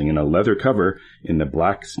embossing and a leather cover in the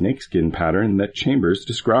black snakeskin pattern that Chambers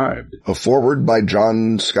described. A foreword by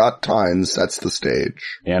John Scott Tynes sets the stage.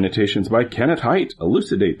 Annotations by Kenneth Haidt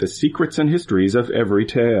elucidate the secrets and histories of every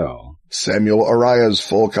tale. Samuel Araya's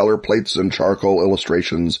full-color plates and charcoal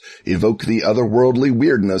illustrations evoke the otherworldly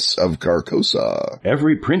weirdness of Carcosa.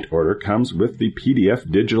 Every print order comes with the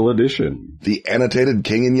PDF digital edition. The annotated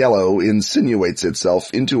King in Yellow insinuates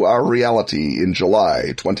itself into our reality in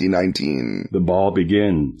July 2019. The ball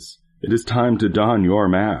begins. It is time to don your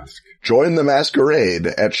mask. Join the masquerade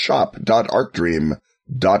at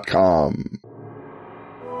shop.arcdream.com.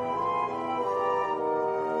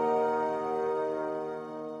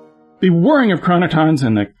 The whirring of chronotons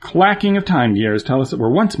and the clacking of time gears tell us that we're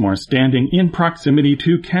once more standing in proximity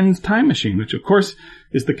to Ken's time machine, which of course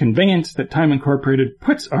is the conveyance that Time Incorporated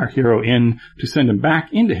puts our hero in to send him back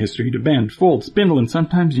into history to bend, fold, spindle, and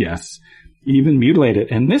sometimes, yes, even mutilate it.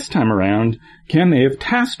 And this time around, Ken, they have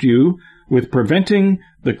tasked you with preventing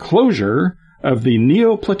the closure of the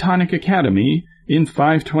Neoplatonic Academy in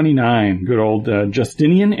 529. Good old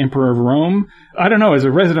Justinian, Emperor of Rome. I don't know, as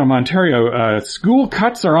a resident of Ontario, school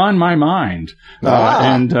cuts are on my mind.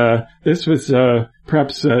 And this was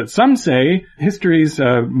perhaps, some say, history's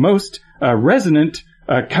most resonant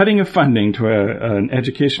cutting of funding to an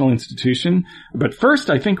educational institution. But first,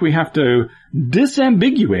 I think we have to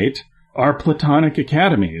disambiguate our Platonic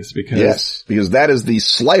academies, because that is the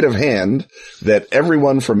sleight of hand that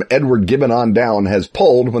everyone from Edward Gibbon on down has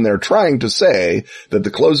pulled when they're trying to say that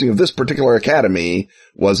the closing of this particular academy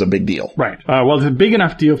was a big deal. Right. Well, it's a big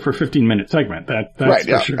enough deal for a 15-minute segment. That's right,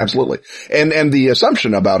 for sure. Absolutely. And the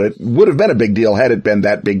assumption about it would have been a big deal had it been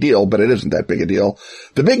that big deal, but it isn't that big a deal.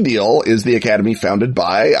 The big deal is the academy founded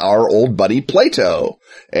by our old buddy Plato.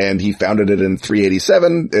 And he founded it in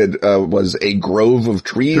 387. It was a grove of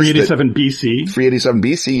trees. 387 BC. 387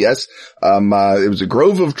 BC, yes. It was a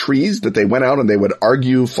grove of trees that they went out and they would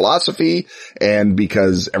argue philosophy. And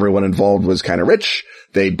because everyone involved was kind of rich,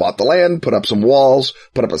 they bought the land, put up some walls,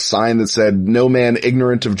 put up a sign that said, "No man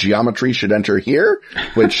ignorant of geometry should enter here,"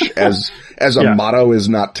 which as a motto is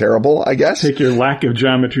not terrible, I guess. Take your lack of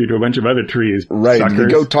geometry to a bunch of other trees. Right. Suckers. You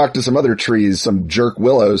go talk to some other trees, some jerk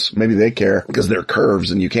willows. Maybe they care because they're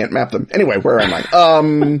curves and you can't map them. Anyway, where am I?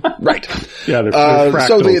 Right. Yeah, they're so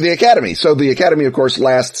fractals. the Academy. So the Academy, of course,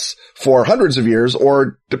 lasts for hundreds of years,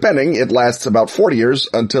 or depending, it lasts about 40 years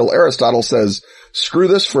until Aristotle says, screw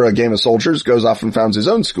this for a game of soldiers, goes off and founds his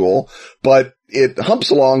own school, but it humps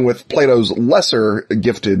along with Plato's lesser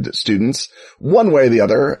gifted students. One way or the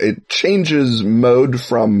other, it changes mode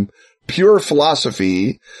from pure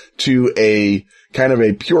philosophy to a kind of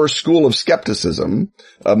a pure school of skepticism,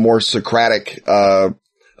 a more Socratic, a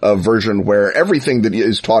version where everything that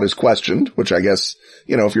is taught is questioned, which I guess,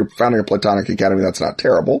 if you're founding a Platonic Academy, that's not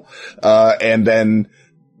terrible. And then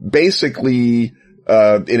basically,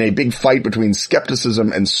 in a big fight between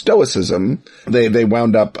skepticism and stoicism, they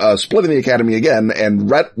wound up, splitting the Academy again,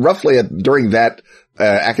 and roughly during that,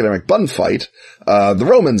 academic bun fight, the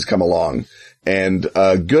Romans come along. And,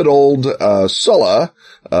 good old, Sulla,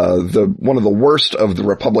 one of the worst of the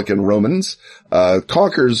Republican Romans,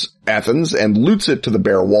 conquers Athens and loots it to the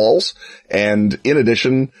bare walls, and in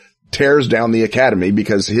addition, tears down the Academy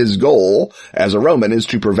because his goal as a Roman is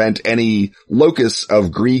to prevent any locus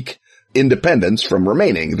of Greek independence from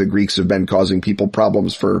remaining. The Greeks have been causing people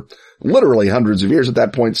problems for literally hundreds of years. At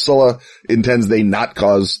that point, Sulla intends they not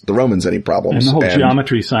cause the Romans any problems. And the whole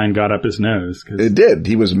geometry sign got up his nose. It did.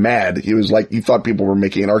 He was mad. He was like, he thought people were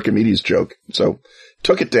making an Archimedes joke. So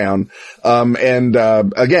took it down.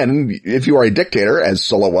 Again, if you are a dictator, as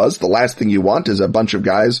Sulla was, the last thing you want is a bunch of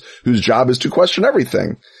guys whose job is to question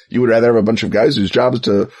everything. You would rather have a bunch of guys whose job is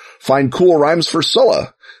to find cool rhymes for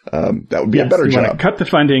Sulla. That would be a better job. Want to cut the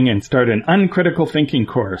funding and start an uncritical thinking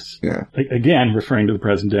course. Yeah. Again, referring to the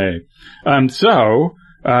present day. That's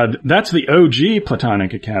the OG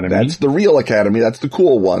Platonic Academy. That's the real academy. That's the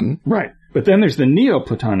cool one. Right. But then there's the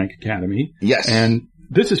Neoplatonic Academy. Yes. And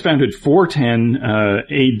this is founded 410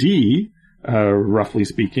 AD, roughly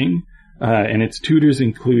speaking. And its tutors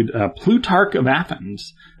include Plutarch of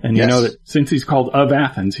Athens. And you know that since he's called of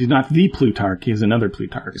Athens, he's not the Plutarch, he's another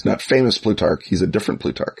Plutarch. He's not famous Plutarch, he's a different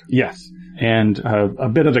Plutarch. Yes. And a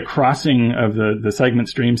bit of the crossing of the segment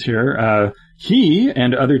streams here. He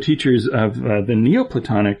and other teachers of the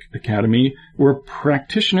Neoplatonic Academy were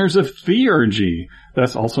practitioners of theurgy,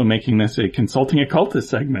 thus also making this a consulting occultist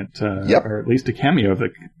segment, or at least a cameo of the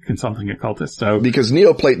consulting occultist. So, because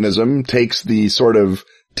Neoplatonism takes the sort of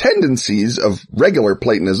tendencies of regular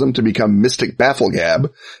Platonism to become mystic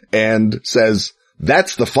bafflegab and says,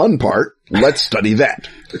 that's the fun part. Let's study that.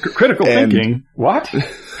 Critical thinking. What?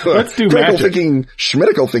 Let's do critical magic. Thinking,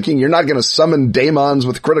 schmitical thinking. You're not going to summon daemons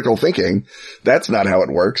with critical thinking. That's not how it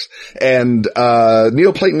works. And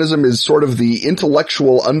Neoplatonism is sort of the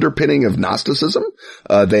intellectual underpinning of Gnosticism.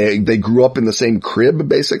 They grew up in the same crib,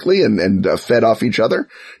 basically, and fed off each other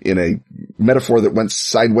in a metaphor that went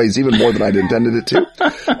sideways even more than I'd intended it to.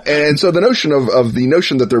 And so the notion of the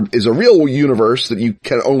notion that there is a real universe that you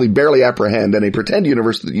can only barely apprehend and a pretend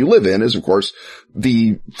universe that you live in is, of course,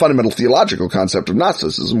 the fundamental theological concept of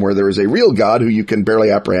Gnosticism, where there is a real God who you can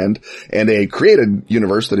barely apprehend and a created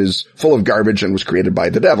universe that is full of garbage and was created by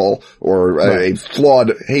the devil, or a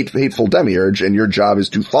flawed, hateful demiurge, and your job is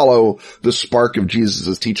to follow the spark of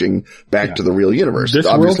Jesus' teaching back to the real universe. This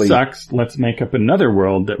world sucks. Let's make up another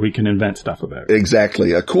world that we can invent stuff about.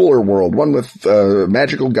 Exactly. A cooler world, one with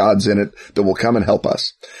magical gods in it that will come and help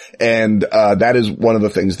us. And that is one of the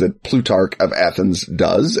things that Plutarch of Athens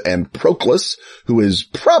does, and Proclus, who is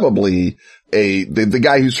probably the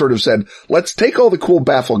guy who sort of said, let's take all the cool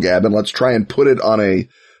bafflegab and let's try and put it on a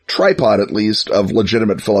tripod, at least, of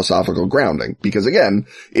legitimate philosophical grounding. Because again,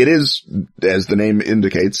 it is, as the name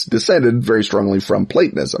indicates, descended very strongly from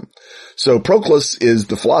Platonism. So Proclus is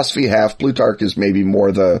the philosophy half, Plutarch is maybe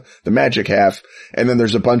more the magic half, and then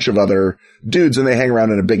there's a bunch of other dudes, and they hang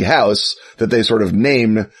around in a big house that they sort of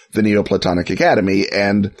name the Neoplatonic Academy.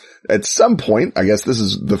 And at some point, I guess this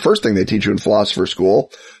is the first thing they teach you in philosopher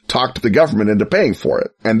school, talked the government into paying for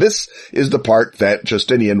it. And this is the part that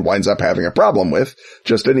Justinian winds up having a problem with.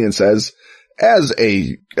 Justinian says, as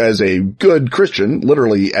a good Christian,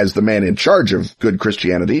 literally as the man in charge of good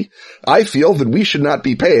Christianity, I feel that we should not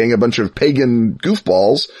be paying a bunch of pagan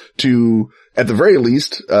goofballs to, at the very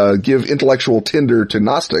least, give intellectual tinder to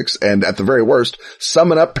Gnostics, and at the very worst,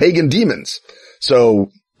 summon up pagan demons.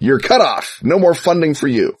 So you're cut off. No more funding for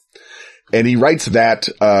you. And he writes that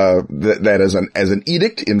as an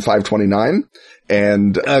edict in 529.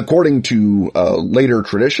 And according to later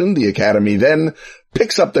tradition, the Academy then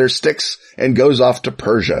picks up their sticks and goes off to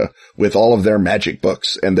Persia with all of their magic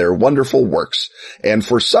books and their wonderful works. And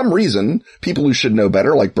for some reason, people who should know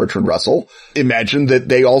better, like Bertrand Russell, imagined that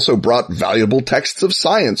they also brought valuable texts of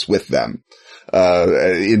science with them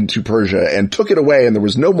into Persia and took it away, and there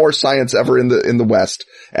was no more science ever in the West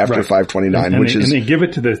after 529, and they give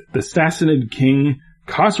it to the Sassanid king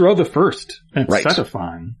Khosrow the First and Right.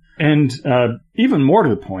 Ctesiphon. And even more to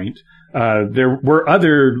the point, there were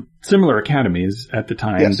other similar academies at the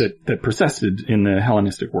time Yes. that persisted in the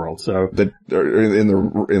Hellenistic world. So That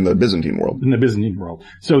in the Byzantine world. in the Byzantine world.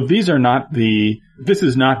 So this is not the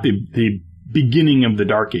beginning of the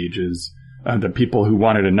Dark Ages. The people who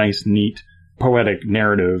wanted a nice, neat, poetic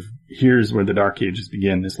narrative. Here's where the Dark Ages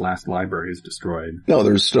begin. This last library is destroyed. No,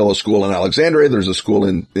 there's still a school in Alexandria. There's a school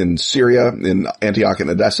in Syria, in Antioch and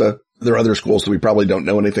Edessa. There are other schools that we probably don't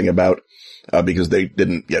know anything about, because they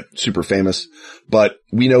didn't get super famous. But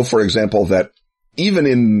we know, for example, that even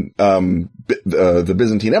in, the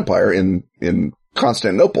Byzantine Empire, in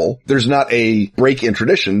Constantinople, there's not a break in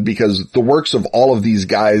tradition because the works of all of these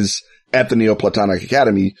guys at the Neoplatonic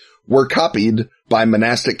Academy were copied by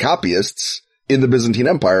monastic copyists in the Byzantine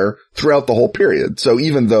Empire throughout the whole period. So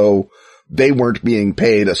even though they weren't being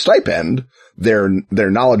paid a stipend, their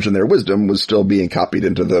knowledge and their wisdom was still being copied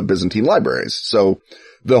into the Byzantine libraries. So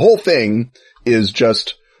the whole thing is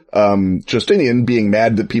just Justinian being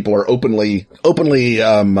mad that people are openly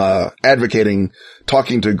advocating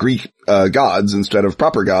talking to Greek gods instead of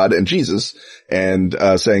proper God and Jesus, and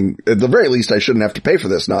saying at the very least I shouldn't have to pay for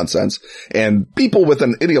this nonsense, and people with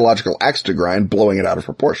an ideological axe to grind blowing it out of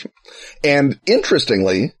proportion. And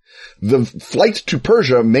interestingly, the flight to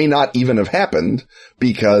Persia may not even have happened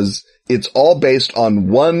because it's all based on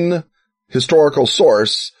one historical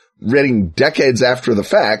source written decades after the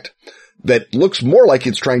fact that looks more like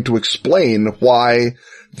it's trying to explain why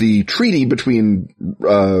the treaty between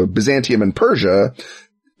Byzantium and Persia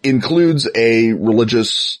includes a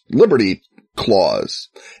religious liberty clause.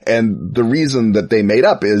 And the reason that they made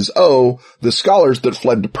up is, the scholars that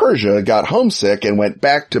fled to Persia got homesick and went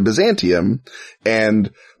back to Byzantium,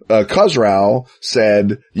 and Khosrow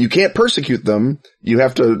said, you can't persecute them, you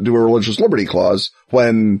have to do a religious liberty clause,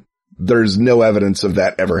 when there's no evidence of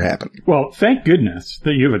that ever happening. Well, thank goodness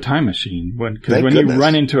that you have a time machine, because Thank when goodness. you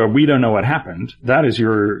run into a we don't know what happened, that is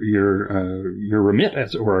your remit,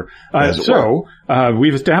 as it were.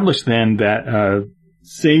 We've established then that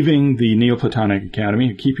saving the Neoplatonic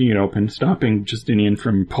Academy, keeping it open, stopping Justinian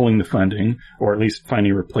from pulling the funding, or at least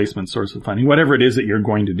finding a replacement source of funding, whatever it is that you're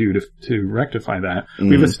going to do to rectify that.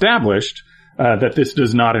 We've established that this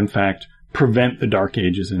does not, in fact, prevent the Dark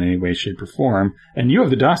Ages in any way, shape, or form. And you have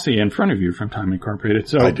the dossier in front of you from Time Incorporated.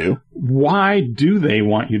 So I do. Why do they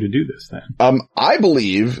want you to do this then? I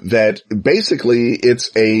believe that basically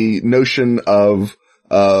it's a notion of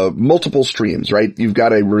multiple streams, right? You've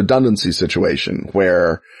got a redundancy situation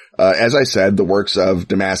where, as I said, the works of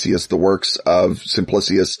Damasius, the works of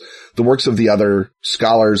Simplicius, the works of the other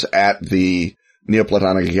scholars at the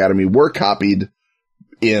Neoplatonic Academy were copied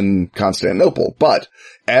in Constantinople. But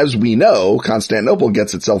as we know, Constantinople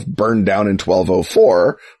gets itself burned down in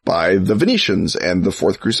 1204 by the Venetians and the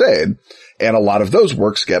Fourth Crusade, and a lot of those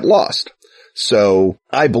works get lost. So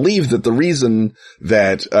I believe that the reason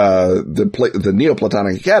that the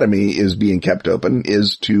Neoplatonic Academy is being kept open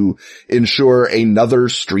is to ensure another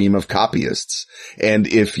stream of copyists. And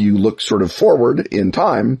if you look sort of forward in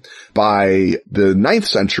time, by the 9th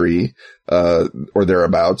century or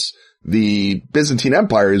thereabouts, the Byzantine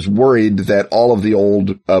Empire is worried that all of the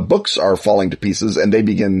old books are falling to pieces, and they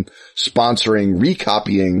begin sponsoring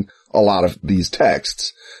recopying a lot of these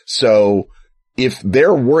texts. So if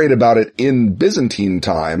they're worried about it in Byzantine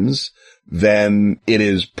times, then it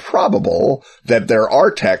is probable that there are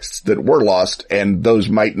texts that were lost, and those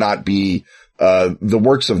might not be the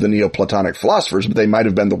works of the Neoplatonic philosophers, but they might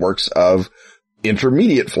have been the works of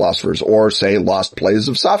intermediate philosophers, or say lost plays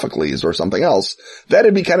of Sophocles or something else.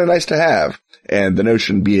 That'd be kind of nice to have. And the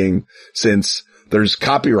notion being, since there's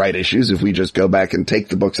copyright issues if we just go back and take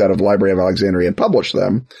the books out of the Library of Alexandria and publish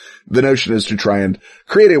them, the notion is to try and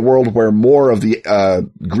create a world where more of the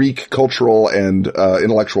Greek cultural and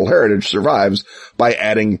intellectual heritage survives by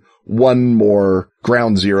adding one more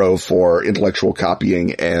ground zero for intellectual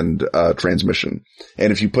copying and transmission.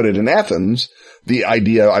 And if you put it in Athens, the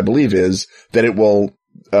idea, I believe, is that it will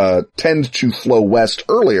tend to flow west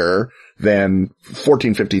earlier than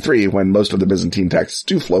 1453, when most of the Byzantine texts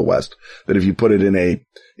do flow west. That if you put it in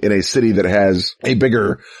a city that has a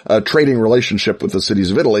bigger trading relationship with the cities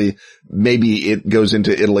of Italy, maybe it goes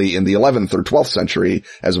into Italy in the 11th or 12th century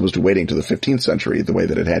as opposed to waiting to the 15th century the way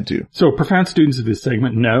that it had to. So profound students of this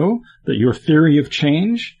segment know that your theory of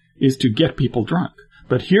change is to get people drunk.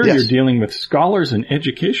 But here Yes. you're dealing with scholars and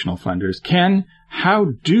educational funders. Ken, how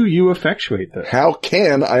do you effectuate this? How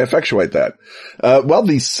can I effectuate that? Well,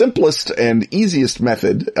 the simplest and easiest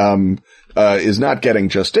method, is not getting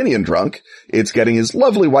Justinian drunk. It's getting his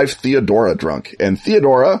lovely wife Theodora drunk. And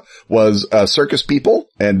Theodora was circus people,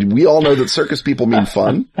 and we all know that circus people mean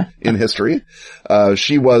fun in history.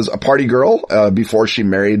 She was a party girl before she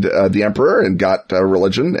married the emperor and got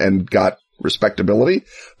religion and got respectability,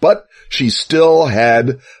 but she still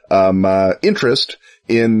had interest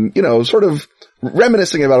in, sort of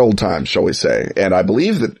reminiscing about old times, shall we say. And I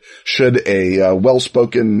believe that should a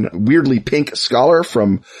well-spoken, weirdly pink scholar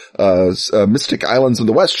from Mystic Islands in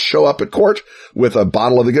the West show up at court with a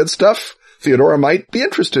bottle of the good stuff, Theodora might be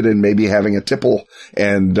interested in maybe having a tipple.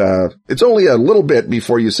 And it's only a little bit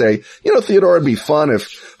before you say, Theodora, it'd be fun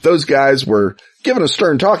if those guys were given a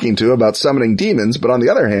stern talking to about summoning demons, but on the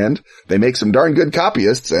other hand, they make some darn good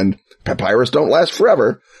copyists, and papyrus don't last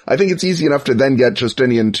forever. I think it's easy enough to then get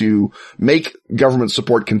Justinian to make government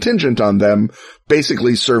support contingent on them,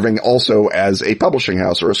 basically serving also as a publishing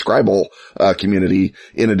house or a scribal community,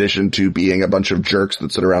 in addition to being a bunch of jerks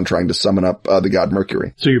that sit around trying to summon up the god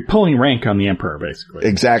Mercury. So you're pulling rank on the emperor, basically.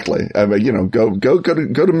 Exactly. Go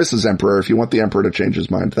to Mrs. Emperor if you want the emperor to change his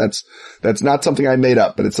mind. That's not something I made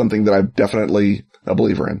up, but it's something that I'm definitely a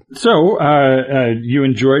believer in. So, you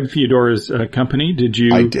enjoyed Theodora's company. Did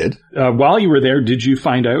you? I did. While you were there, did you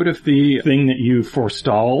find out if the thing that you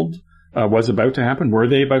forestalled was about to happen? Were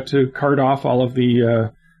they about to cart off all of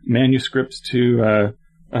the manuscripts to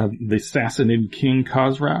the Sassanid king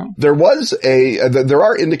Khosrau? There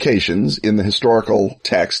are indications in the historical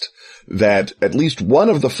text that at least one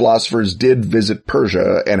of the philosophers did visit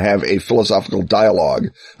Persia and have a philosophical dialogue.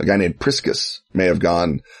 A guy named Priscus may have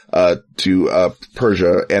gone to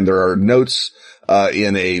Persia, and there are notes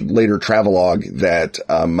in a later travelogue that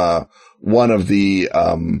one of the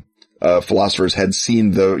philosophers had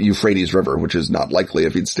seen the Euphrates River, which is not likely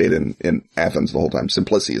if he'd stayed in Athens the whole time.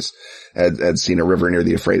 Simplicius had seen a river near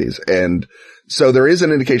the Euphrates. And so there is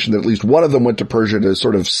an indication that at least one of them went to Persia to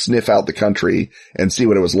sort of sniff out the country and see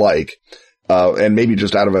what it was like. And maybe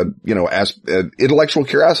just out of intellectual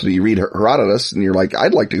curiosity, you read Herodotus and you're like,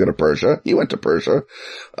 I'd like to go to Persia. He went to Persia.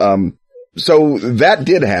 So that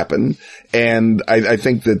did happen. And I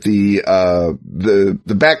think that the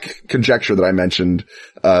back conjecture that I mentioned,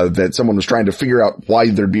 that someone was trying to figure out why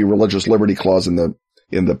there'd be a religious liberty clause in the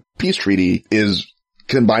peace treaty is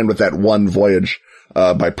combined with that one voyage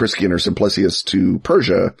by Priscian or Simplicius to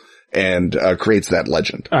Persia, and creates that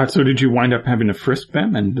legend. So did you wind up having to frisk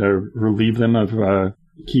them and relieve them of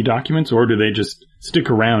key documents, or do they just stick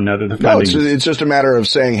around now that the funding? No, it's just a matter of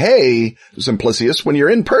saying, hey, Simplicius, when you're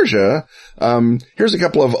in Persia, here's a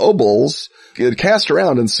couple of obols. Cast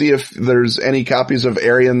around and see if there's any copies of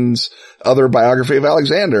Arrian's other biography of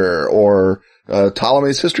Alexander, or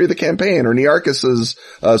Ptolemy's history of the campaign, or Nearchus's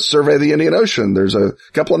survey of the Indian Ocean. There's a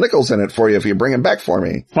couple of nickels in it for you if you bring them back for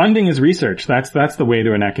me. Funding is research. That's the way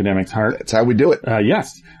to an academic's heart. That's how we do it.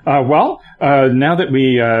 Yes. Now that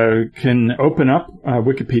we can open up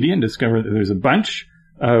Wikipedia and discover that there's a bunch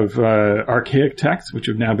of archaic texts which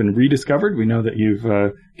have now been rediscovered, we know that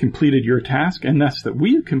you've completed your task, and thus that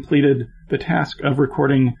we've completed the task of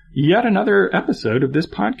recording yet another episode of this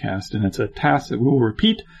podcast. And it's a task that we will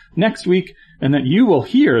repeat next week, and that you will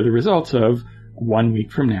hear the results of 1 week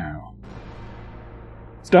from now.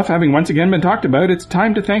 Stuff having once again been talked about, it's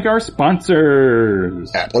time to thank our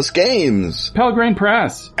sponsors. Atlas Games, Pelgrane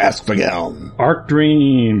Press, Asphagelm, Arc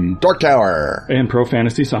Dream, Dork Tower, and Pro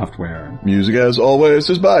Fantasy Software. Music as always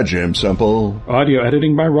is by Jim Semple. Audio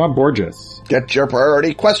editing by Rob Borges. Get your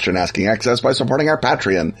priority question asking access by supporting our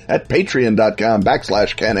Patreon at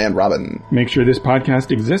patreon.com/Ken and Robin. Make sure this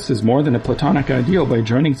podcast exists as more than a platonic ideal by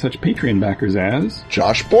joining such Patreon backers as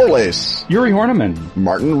Josh Borlace, Yuri Horneman,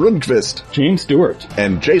 Martin Rundqvist, James Stewart,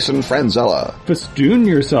 and Jason Franzella. Festoon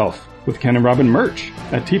yourself with Ken and Robin merch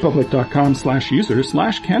at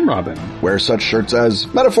tpublic.com/user/KenRobin. Wear such shirts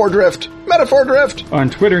as Metaphor Drift, Metaphor Drift. On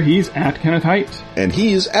Twitter, he's at Kenneth Haidt. And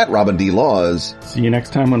he's at Robin D. Laws. See you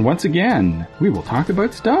next time when once again, we will talk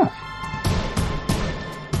about stuff.